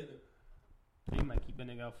 They might keep that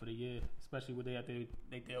nigga out for the year, especially with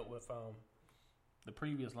they dealt with the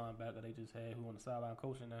previous linebacker they just had who on the sideline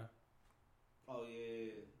coaching now. Oh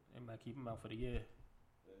yeah. They might keep him out for the year.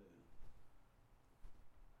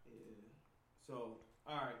 Yeah. So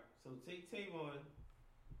all right. So take Tavon.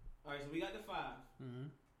 All right. So we got the 5.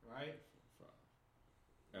 Right.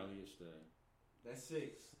 5. Elliott stay. That's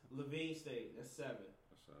 6. Levine stay. That's 7.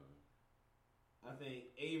 That's 7. I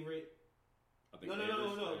think Averett. No.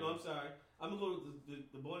 I'm sorry. I'm gonna go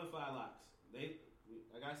with the bona fide locks.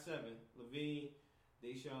 I got 7. Levine,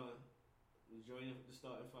 Deshaun, joining the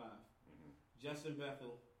starting 5. Justin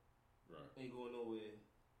Bethel, ain't going nowhere.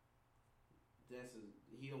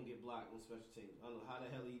 He don't get blocked on special teams. I don't know how the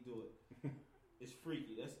hell he do it. It's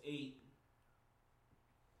freaky. That's 8.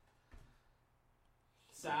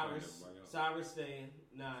 Cyrus staying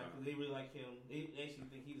 9 because they really like him. They actually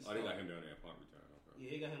think he's the starter. They got him down there at punt return. Okay. Yeah,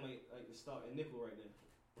 they got him like the starting nickel right there.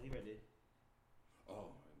 He right there.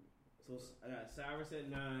 Oh. So I got Cyrus at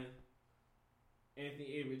 9.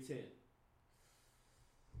 Anthony Averett 10.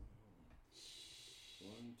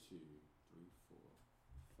 1, 2, 3, 4,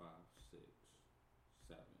 5, 6,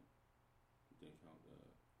 7. Then count the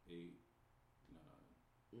 8, 9.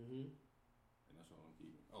 And that's all I'm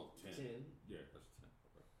keeping. Oh, 10. 10. Yeah, that's 10.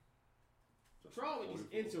 Okay. So Trawick is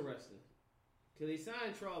interesting because they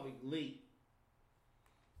signed Trawick late,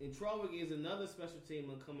 and Trawick is another special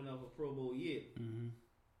teamer coming off a Pro Bowl year.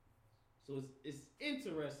 So it's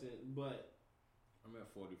interesting, but I'm at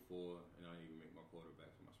 44, and I didn't even make my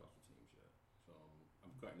quarterbacks for my special teams yet. So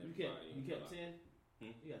I'm cutting you everybody. kept 10.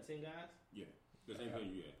 You got 10 guys. Yeah, the same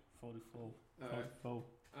thing you had. 44. All right. 44. All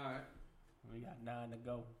right. We got 9 to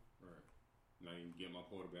go. Right. Now you get my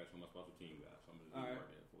quarterbacks for my special team guys. So I'm gonna do right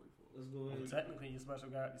there at 44. Let's go ahead. Well, technically, your special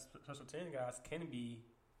 10 guys can be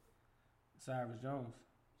Cyrus Jones.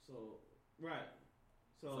 So right.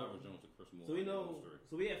 So Cyrus Jones and Chris Moore. So we know.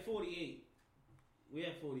 So we had 48. We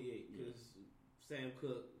had 48 because Sam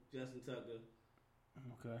Cook, Justin Tucker.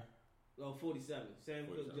 Okay. Oh, 47. Sam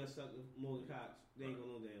Cook 47. just sucked Morgan Cox. They ain't Right.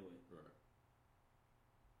 going no damn way. Right.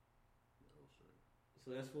 Oh, shit.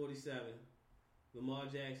 So that's 47. Lamar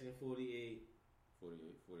Jackson, 48.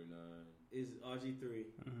 48, 49, Is RG3.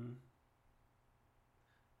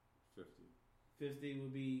 50. 50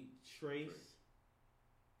 would be Trace.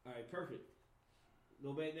 All right, perfect.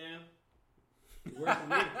 Go back down. It works for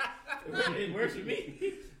me. It works for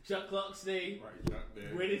me. Chuck Clark stay. Right, Chuck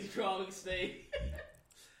there. Brandon Charlie stay.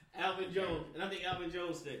 Alvin Jones. And I think Alvin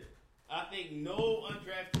Jones stay. I think no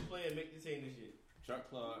undrafted player make the team this year. Chuck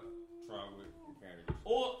Clark, Trogwick, and Kennedy.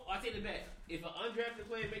 Or, I take it back. If an undrafted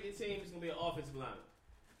player make the team, it's going to be an offensive lineman.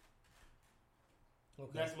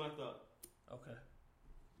 Okay. That's my thought. Okay.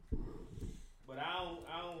 But I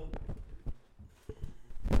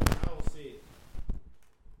don't see it.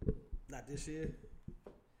 Not this year.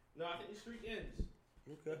 No, I think the streak ends.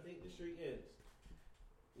 Okay. I think the streak ends.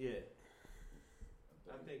 Yeah.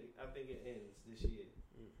 I think it ends this year.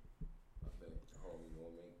 I think homie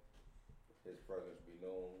gonna make his presence be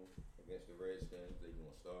known against the Redskins. They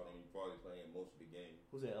gonna start him. He probably playing most of the game.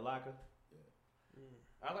 Who's that? Alaka? Yeah.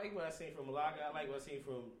 I like what I seen from Alaka. I like what I seen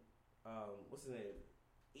from what's his name?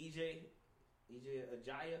 EJ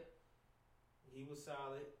Ajaya. He was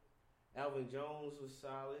solid. Alvin Jones was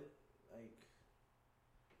solid. Like,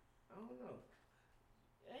 I don't know.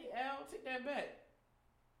 Hey Al, take that back.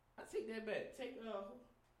 I take that back. Take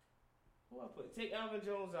who I put? Take Alvin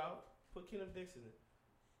Jones out. Put Kenneth Dixon in.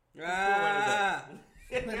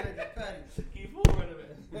 Keep full running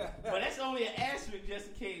back. But that's only an asterisk just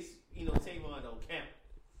in case, Tavon don't count.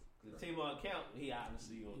 If Tavon count, he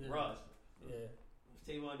obviously on the roster. Yeah. If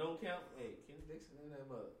Tavon don't count, hey, Kenneth Dixon in that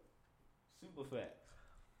mother. Super facts.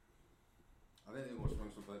 I think they're gonna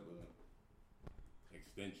swing some type of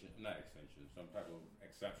some type of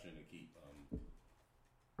exception to keep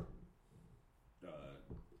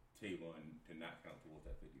Tavon to not count towards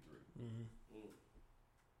that 53. Mm-hmm.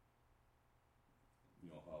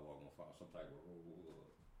 Harbaugh gonna find some type of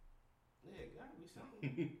rule. Yeah, gotta be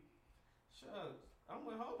something. Shucks. I'm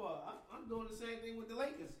with Harbaugh. I'm doing the same thing with the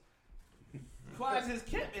Lakers. As his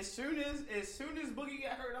kept, as soon as Boogie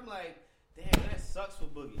got hurt, I'm like, damn, that sucks for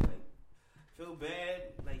Boogie. Like, feel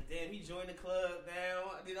bad. Like, damn, he joined the club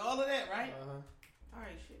now. I did all of that, right? Uh-huh. All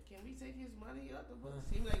right, shit. Can we take his money out the book?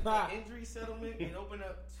 Seemed like the injury settlement and open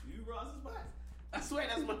up 2 roster spots. I swear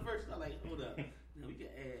that's my first thought. Like, hold up. Now we can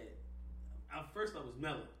add. Our first thought was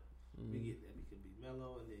Melo. Mm-hmm. We get that. We could be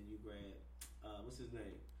Melo, and then you grab what's his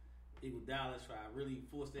name? Iguodala. Try to really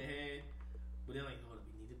force their hand, but they're like, hold up,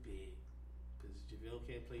 we need a big because JaVale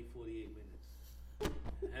can't play 48 minutes.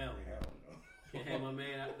 Hell no. Can't have my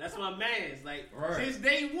man. That's my man's. Like, right. Since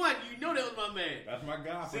day one, you know that was my man. That's my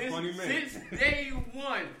guy for 20 minutes. Since day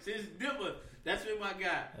one, since Dipper, that's been my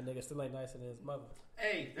guy. That nigga still ain't nicer than his mother.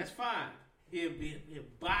 Hey, that's fine. He'll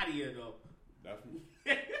body her though.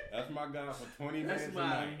 That's my guy for 20 That's minutes a my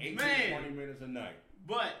night. 18 to man. 20 minutes a night.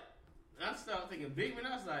 But I started thinking big man.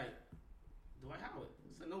 I was like, Dwight Howard.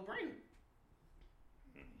 It's a no-brainer.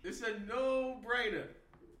 It's a no-brainer.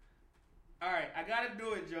 All right, I gotta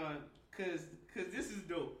do it, John, cause this is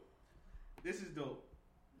dope. This is dope.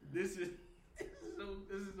 This is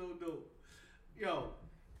so dope. Yo,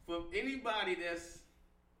 from anybody that's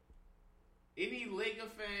any Laker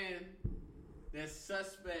fan that's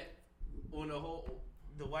suspect on the whole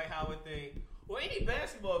Dwight Howard thing, or any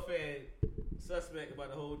basketball fan suspect about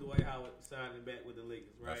the whole Dwight Howard signing back with the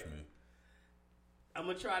Lakers, right? That's me. I'm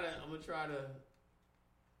gonna try to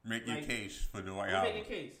Make your case for Dwight I'm Howard. make a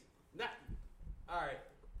case. Not all right.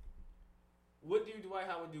 What do Dwight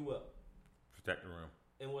Howard do well? Protect the rim.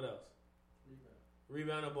 And what else?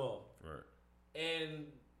 Rebound the ball. Right. And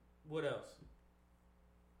what else?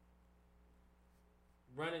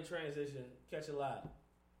 Run in transition, catch a lot.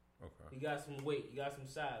 Okay. He got some weight. He got some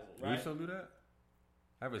size. Do Right? you still do that?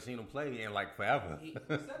 I haven't seen him play in like forever. He had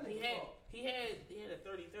a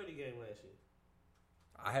 30-30 game last year.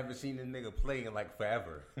 I haven't seen this nigga play in like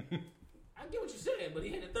forever. I get what you're saying, but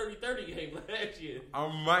he had a 30-30 game last year. I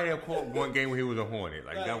might have caught one game where he was a Hornet.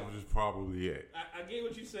 Like, Right. that was probably it. I get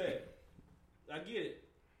what you said. I get it.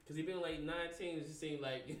 Because he been like 19, it just seemed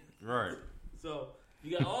like... Right. So,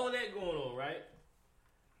 you got all of that going on, right?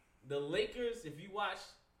 The Lakers, if you watch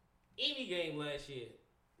any game last year,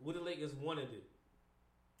 what the Lakers want to do?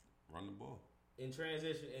 Run the ball. In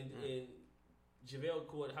transition, and JaVale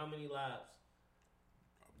caught how many lobs?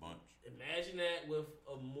 A bunch. Imagine that with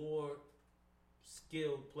a more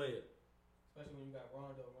skilled player. Especially when you got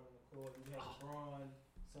Rondo running the court. You have LeBron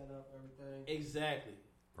set up everything. Exactly.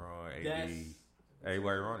 Bro, AD. That's-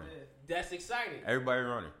 Everybody running. That's exciting. Everybody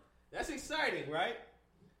running. That's exciting, right?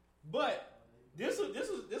 But This was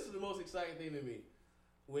the most exciting thing to me.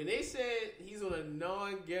 When they said he's on a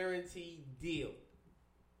non-guaranteed deal,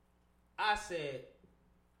 I said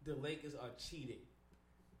the Lakers are cheating.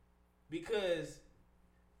 Because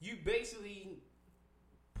you basically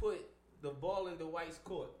put the ball in Dwight's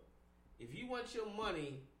court. If you want your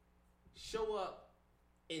money, show up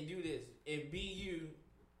and do this and be you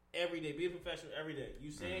every day. Be a professional every day.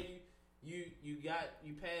 You saying you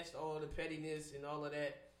passed all the pettiness and all of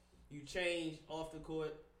that. You changed off the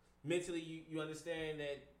court. Mentally, you understand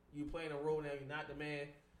that you're playing a role now. You're not the man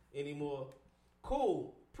anymore.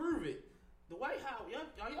 Cool. Prove it. Dwight Howard.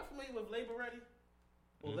 Are y'all familiar with Labor Ready?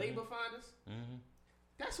 Or Labor Finders? Mm-hmm.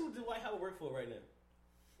 That's who Dwight Howard works for right now.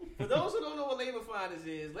 For those who don't know what Labor Finders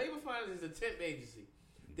is a temp agency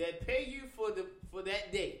that pay you for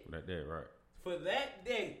that day. That day, right. For that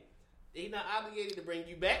day. They're not obligated to bring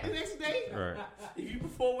you back the next day. Right. If you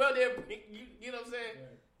perform well, they'll bring you. You know what I'm saying?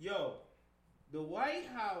 Right. Yo, Dwight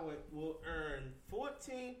Howard will earn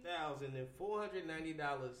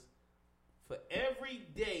 $14,490 for every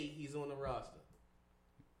day he's on the roster.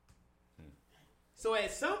 So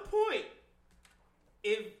at some point,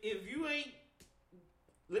 if you ain't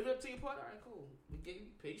living up to your part, all right, cool. We gave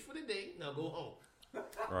you paid for the day. Now go home.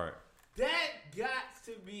 Right. That got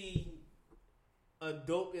to be a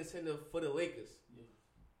dope incentive for the Lakers. Yeah.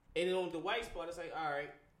 And then on the Dwight's part, it's like, all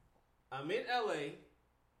right, I'm in LA.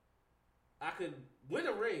 I could win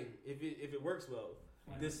a ring if it works well.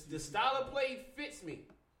 The style of play fits me.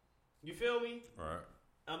 You feel me? All right.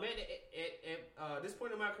 I'm at this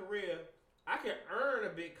point in my career, I can earn a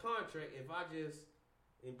big contract if I just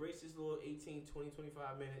embrace this little 18, 20,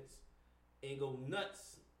 25 minutes and go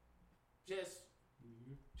nuts. Just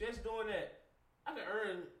doing that, I can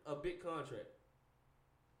earn a big contract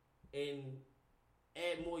and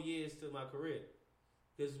add more years to my career.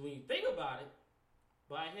 Because when you think about it,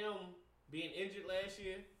 by him being injured last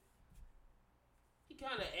year, he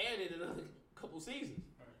kind of added another couple seasons.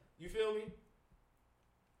 You feel me?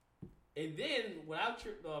 And then when I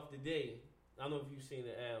tripped off today, I don't know if you've seen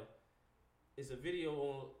it, Al. It's a video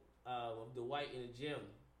on of Dwight in the gym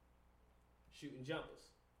shooting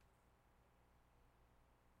jumpers.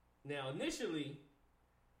 Now, initially,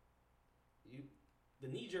 the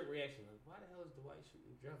knee-jerk reaction, like, why the hell is Dwight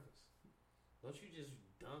shooting jumpers? Don't you just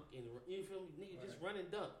dunk and you feel me? Nigga, just run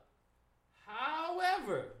and dunk.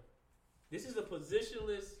 However, this is a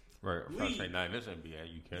positionless right. If I league. say not in this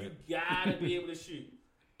NBA, you can't. You gotta be able to shoot.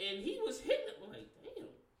 And he was hitting it like, damn.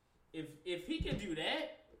 If he can do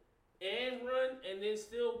that and run and then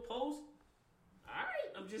still post, all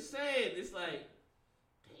right. I'm just saying, it's like,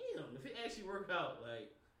 damn. If it actually worked out,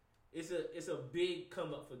 like, it's a big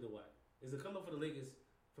come up for Dwight. It's a come up for the Lakers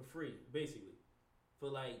for free, basically, for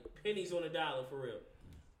like pennies on a dollar for real.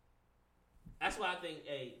 That's why I think,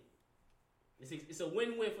 hey, it's a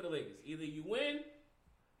win-win for the Lakers. Either you win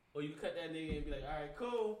or you cut that nigga and be like, all right,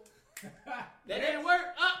 cool. That didn't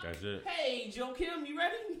work. That's it. Hey, Joe Kim, you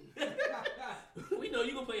ready? We know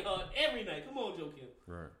you gonna play hard every night. Come on, Joe Kim.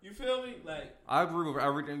 Right. You feel me? Like, I agree with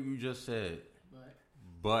everything you just said.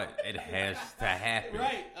 But it has to happen.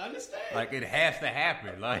 Right, I understand. Like, it has to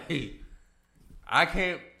happen. Like, I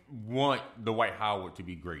can't want Dwight Howard to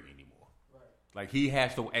be great anymore. Right. Like, he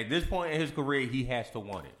has to, at this point in his career, he has to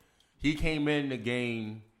want it. He came in the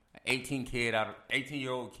game,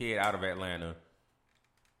 18-year-old kid out of Atlanta,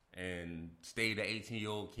 and stayed an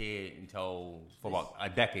 18-year-old kid for about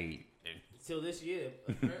a decade. Until this year,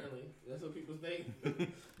 apparently. That's what people think,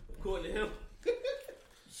 according to him.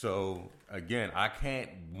 So, again, I can't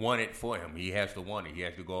want it for him. He has to want it. He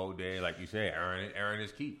has to go out there, like you said, earn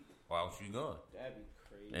his keep. Why else you gone? That'd be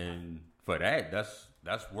crazy. And for that's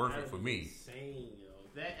worth it for me. Insane, yo.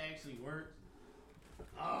 If that actually works,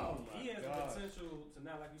 oh my God. He has the potential to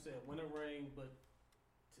not, like you said, win a ring, but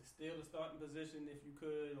to steal the starting position if you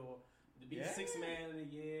could, or to be sixth man of the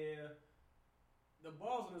year. The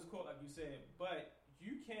ball's on his court, like you said, but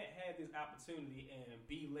you can't have this opportunity and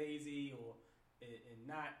be lazy and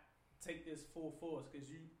not take this full force, because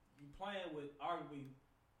you playing with arguably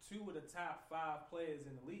two of the top 5 players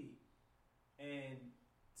in the league, and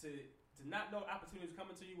to not know opportunities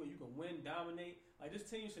coming to you where you can win, dominate. Like, this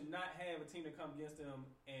team should not have a team that come against them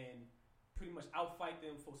and pretty much outfight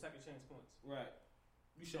them for second chance points. Right.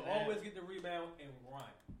 You should always get the rebound and run.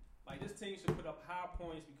 Like, this team should put up high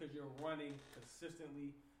points because you're running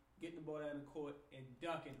consistently, getting the ball down the court, and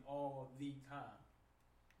dunking all the time.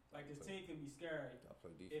 Like, this team can be scary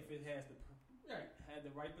if it has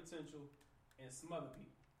the right potential and some other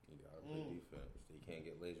people. You gotta play defense. You can't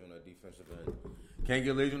get lazy on the defensive end. Can't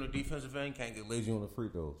get lazy on the defensive end. Can't get lazy on the free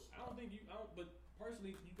throws. But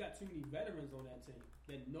personally, you got too many veterans on that team.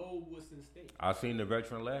 that know what's in stake. I seen the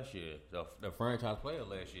veteran last year, the franchise player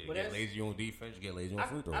last year. But Get that's- lazy on defense, get lazy on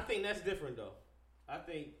free throw. I think that's different though. I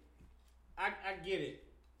think I get it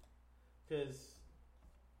because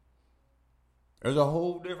There's a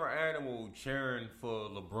whole different animal cheering for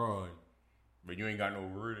LeBron, but you ain't got no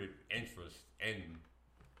rooted interest in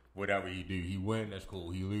whatever he do. He win, that's cool.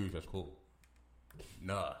 He lose, that's cool.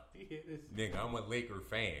 Nah, nigga, I'm a Laker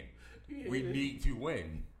fan. We need to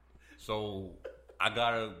win, so I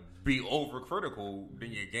gotta be overcritical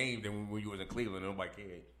in your game than when you was in Cleveland. Nobody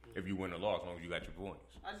cared if you win or lost, as long as you got your points.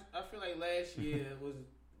 I feel like last year was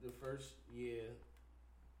the first year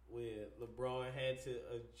where LeBron had to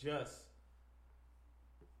adjust.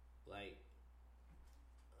 Like,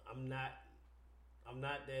 I'm not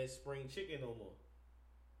that spring chicken no more.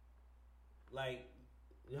 Like,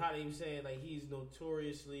 how they even saying, like, he's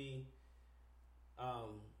notoriously,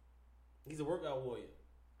 he's a workout warrior.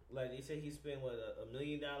 Like, they say he spent, what, $1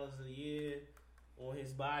 million a year on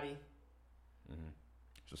his body. Mm-hmm.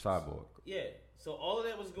 It's a cyborg. Yeah. So all of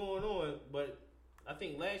that was going on, but I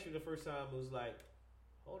think last year the first time it was like,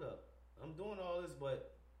 hold up, I'm doing all this,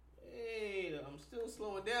 but hey, I'm still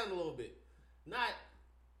slowing down a little bit. Not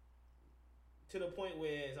to the point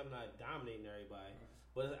where I'm not dominating everybody,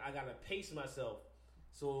 but I gotta pace myself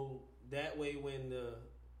so that way when the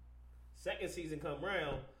second season come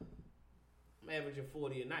around, I'm averaging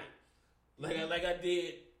 40 a night, like I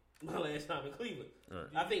did my last time in Cleveland. Right.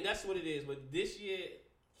 I think that's what it is. But this year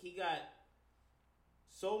he got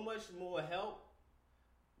so much more help.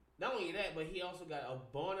 Not only that, but he also got a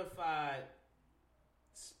bona fide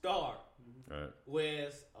star. Right.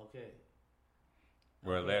 Whereas, okay.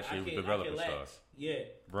 Well, last year he was developing star. Yeah.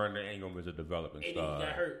 Brandon Ingram is a developing And star. he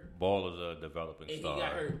got hurt. Ball is a developing And star. he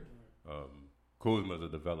got hurt. Kuzma is a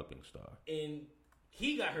developing star. And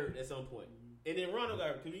he got hurt at some point. And then Rondo got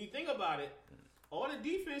hurt. Because when you think about it, all the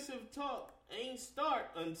defensive talk ain't start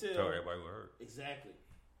until So everybody was hurt.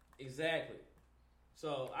 Exactly.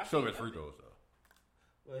 So I Still think at free throws though.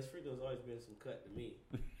 Well, his free throws always been some cut to me.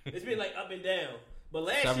 It's been like up and down. But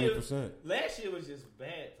last 70%. year was just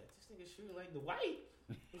bad. Like, this nigga shooting like the white.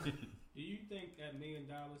 Do you think that $1 million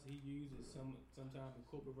he uses sometimes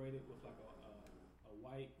incorporated with like a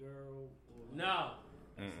white girl? Or like, No.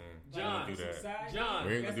 John, we ain't gonna do that. John,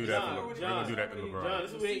 We ain't gonna do that. John, We ain't gonna do that to LeBron. John, this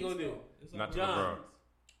is what we ain't gonna do. Not to John. LeBron.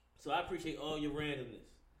 So I appreciate all your randomness.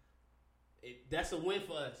 That's a win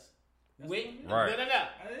for us. Wait, Right.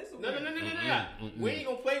 No. We ain't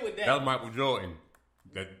gonna play with that. That was Michael Jordan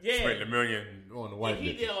that spent $1 million on the white he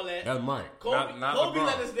bitch. did all that. That's Mike. Kobe, not Kobe LeBron.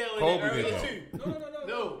 let us down Kobe in did that that. early too.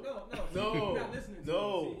 No. No. You're not listening to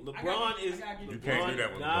No. me. See, LeBron is. You can't do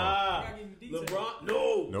that with Nah. I gotta give you details. LeBron.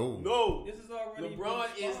 No. No. This is already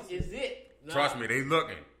LeBron been sponsored. is it. Nah. Trust me, they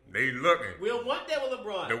looking. We don't want that with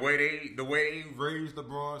LeBron. The way they raised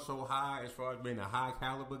LeBron so high as far as being a high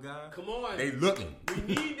caliber guy. Come on. They looking. We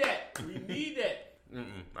need that.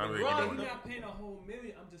 I really LeBron, doing You're it. not paying a whole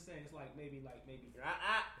million. I'm just saying it's like maybe.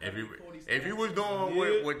 If he was doing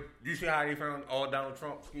what you see how they found all Donald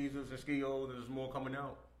Trump skeezers and skios and there's more coming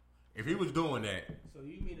out. If he was doing that, So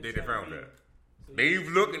you mean to they tell found me, that. so They've you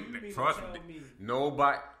looking. mean to Trust tell me.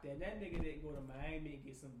 Nobody. that nigga didn't go to Miami and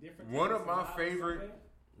get some different. One of things my from out favorite. somewhere?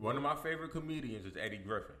 One of my favorite comedians is Eddie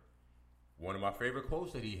Griffin. One of my favorite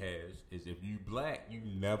quotes that he has is, "If you black, you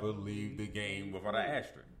never leave the game without an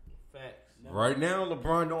asterisk." Facts. Right now,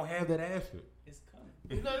 LeBron don't have that asterisk. It's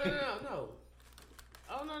coming. No.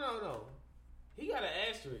 Oh, no. He got an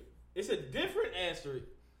asterisk. It's a different asterisk.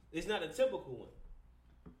 It's not a typical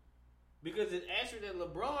one. Because the asterisk that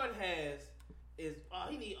LeBron has is,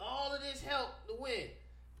 he need all of this help to win.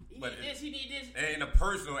 He need this. And a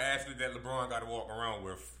personal asterisk that LeBron got to walk around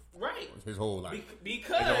with Right. his whole life.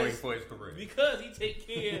 Because It's only for his career. Because he take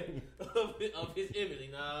care of his image.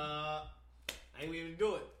 Nah, I ain't gonna be able to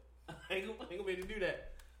do it. I ain't gonna be able to do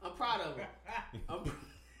that. I'm proud of him. I'm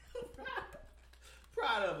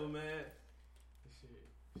proud of him, man. Shit.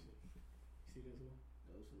 See this one?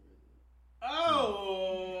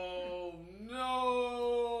 Oh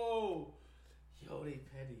no! Yo, they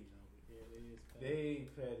petty. Yeah, it is.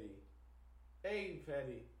 They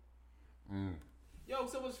petty. Yo,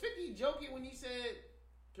 so was 50 joking when he said?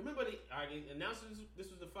 Remember, they announced this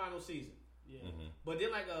was the final season. Yeah. But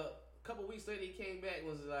then, like a couple weeks later, he came back and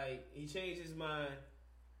was like, he changed his mind.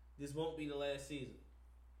 This won't be the last season.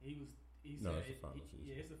 He No, said, it's the final season.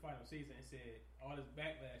 Yeah, it's the final season. And said all this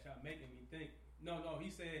backlash y'all making me think. No, he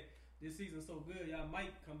said this season's so good y'all might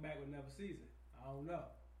come back with another season. I don't know.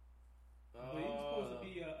 But he was supposed to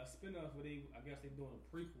be a spin-off where I guess they're doing a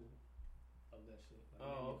prequel of that shit. Like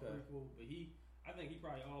maybe a okay. prequel, but I think he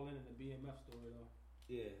probably all in the BMF story though.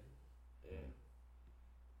 Yeah.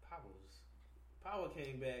 Power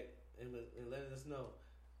came back and let us know.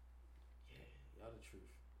 Yeah, y'all the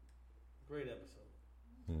truth. Great episode.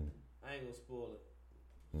 I ain't gonna spoil it.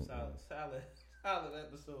 Solid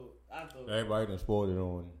episode. I thought. Everybody done spoiled it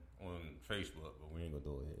on Facebook, but we ain't gonna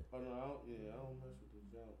do it here. Oh no, I don't mess with this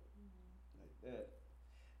jump like that.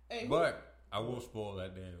 Hey, But I will spoil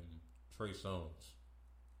that damn Trey Songz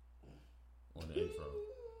on the intro.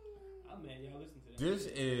 Oh man, y'all listen to that. This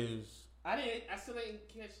is. I still didn't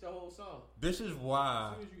catch the whole song. This is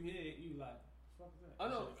why. As soon as you hear it, you like, fuck is that? I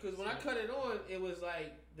know, because when I cut it on, it was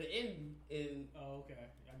like the end in Oh, okay.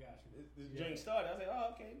 I got you. the drink started. I was like,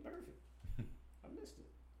 oh, okay, perfect. I missed it.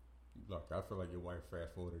 Look, I feel like your wife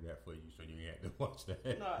fast forwarded that for you, so you ain't had to watch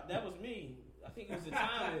that. No, that was me. I think it was the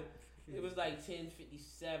time. It was like 10:57. It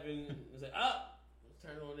was like, let's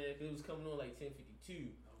turn it on there because it was coming on like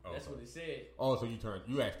 10:52. That's what it said. Oh, so you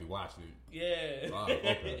actually watched it. Yeah. Oh,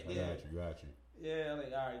 okay. I got you. Yeah, I'm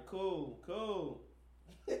like, all right, cool.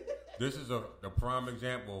 This is the prime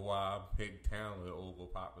example of why I picked talent over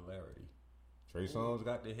popularity. Trey Songz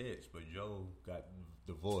got the hits, but Joe got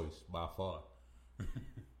the voice by far.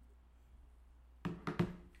 Who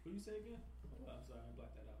you say again? Oh, I'm sorry, I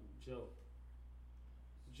blocked that out.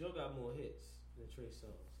 Joe got more hits than Trey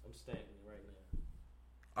Songz. I'm stacking it right now.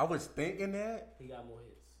 I was thinking that. He got more hits.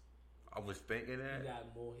 He got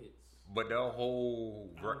more hits. But the whole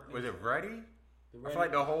was it Ready? The I feel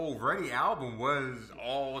like the whole Ready album was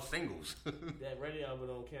all singles. That Ready album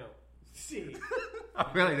don't count. Shit. I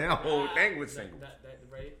feel like that whole thing was singles. The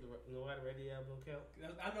Ready album don't count.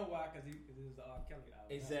 I know why, because it was the R. Kelly album.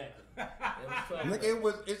 Exactly.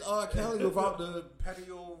 It's R. Kelly without the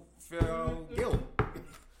pedophile guilt.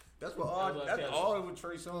 That's what that's all what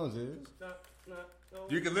Trey Songz is. No.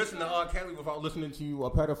 You can listen to R. Kelly without listening to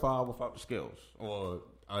a pedophile without the skills, or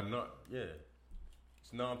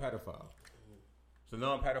it's non-pedophile. It's a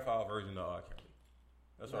non-pedophile version of R. Kelly.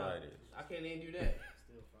 That's all that is. I can't even do that.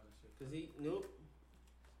 Still fun as shit. Cause he's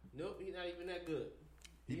not even that good.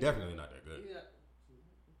 He definitely not that good.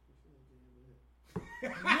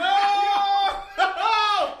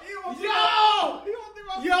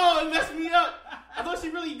 Yo, it messed me up. I thought she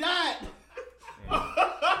really died.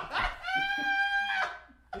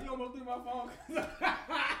 You almost threw my phone.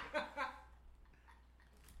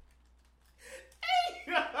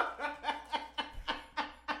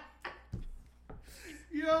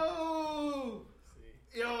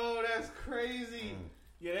 Yo, that's crazy.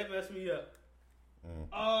 Yeah, that messed me up.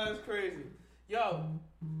 Oh, that's crazy. Yo,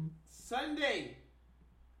 Sunday,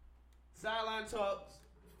 Sideline Talks,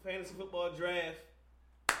 Fantasy Football Draft.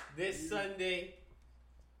 This Sunday,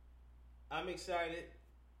 I'm excited.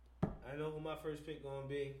 I know who my first pick gonna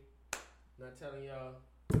be. Not telling y'all.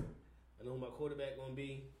 I know who my quarterback gonna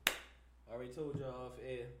be. I already told y'all off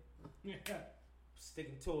air.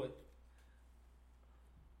 Sticking to it.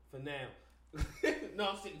 For now. No,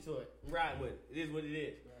 I'm sticking to it. I'm riding with it. It is what it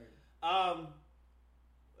is. Right.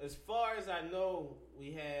 As far as I know,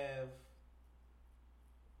 we're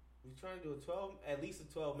trying to do at least a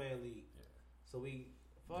 12-man league. Yeah. So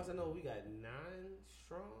as far as I know, we got 9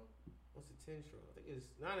 strong. What's it, 10 strong? I think it's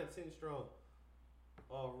 9 or 10 strong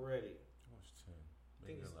already. What's 10?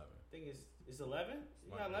 Maybe 11. I think it's 11.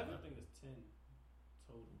 You got 11? I think it's 10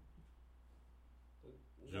 total.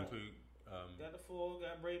 Got the 4.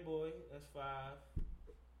 Got Bray Boy. That's 5.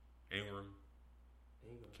 Ingram.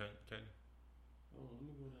 Ken. Oh, let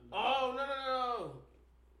me go down. Oh no!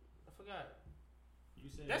 I forgot. You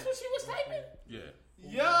said that's what she was typing. Yeah.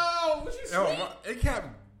 Yo, what you saying? It kept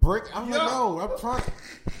breaking. I'm like, no, I'm trying.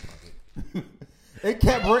 It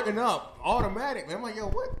kept breaking up automatically. I'm like, yo,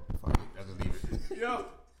 what? Fuck it, let's just leave it. Yo,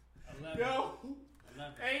 11.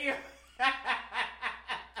 hey.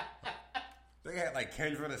 They had like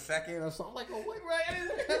Kendra the second or something. I'm like, oh, what? Right, I didn't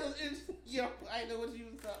know what you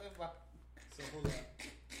was talking about. So hold on.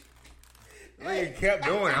 They kept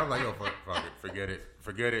doing it. I'm like, yo, fuck it, forget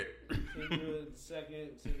it. Kendra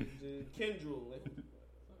second to Kendra. Like,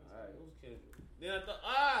 all right, who's Kendra? Then I thought,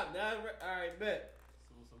 all right, bet.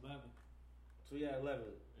 So it's 11. So we got 11.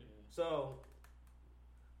 Yeah. So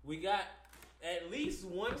we got at least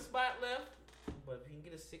one spot left, but if you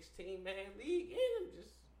can get a 16-man league in,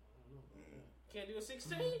 just can't do a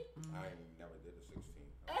 16. I never did a 16.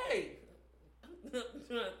 Hey, Yeah.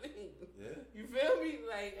 You feel me?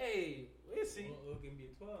 Like, hey, we'll see. Well, it can be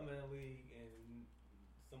a 12-man league, and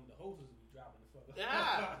some of the hosts will be dropping the fuck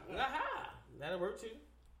up. That'll work too.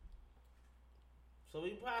 So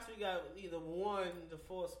we possibly got either 1 to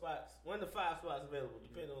 5 spots available,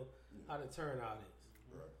 depending on how the turnout is.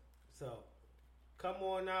 Right. So come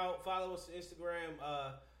on out, follow us on Instagram,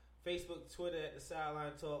 Facebook, Twitter at the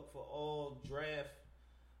Sideline Talk for all draft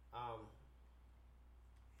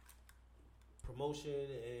promotion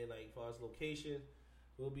and like as far as location,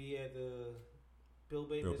 we'll be at the Bill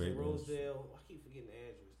Bateman's in Rosedale. I keep forgetting the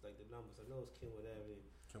address, like the numbers. I know it's Kenwood Avenue.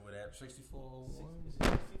 Kenwood Avenue, 6401. Is it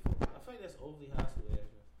 64? I feel like that's Overly High School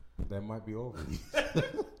address. That might be Overly.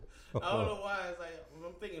 I don't know why. It's like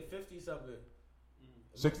I'm thinking 50 something.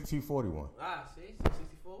 6241. Ah, see,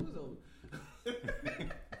 64 was over.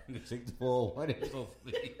 6401 is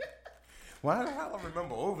Overly. Why the hell I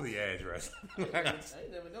remember Overly address? I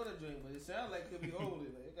ain't never know that drink, but it sounds like it could be Overly.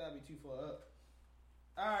 Like, it gotta be too far up.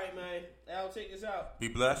 All right, man. Al, take us out. Be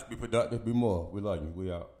blessed, be productive, be more. We love you.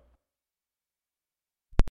 We out.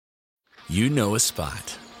 You know a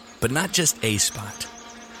spot, but not just a spot,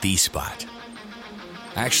 the spot.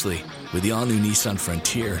 Actually, with the all-new Nissan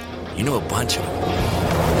Frontier, you know a bunch of them.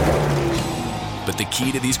 But the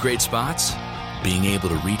key to these great spots? Being able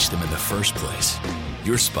to reach them in the first place.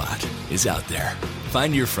 Your spot is out there.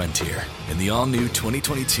 Find your Frontier in the all-new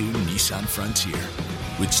 2022 Nissan Frontier.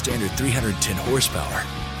 With standard 310 horsepower,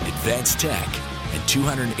 advanced tech, and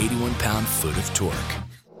 281 pound-foot of torque.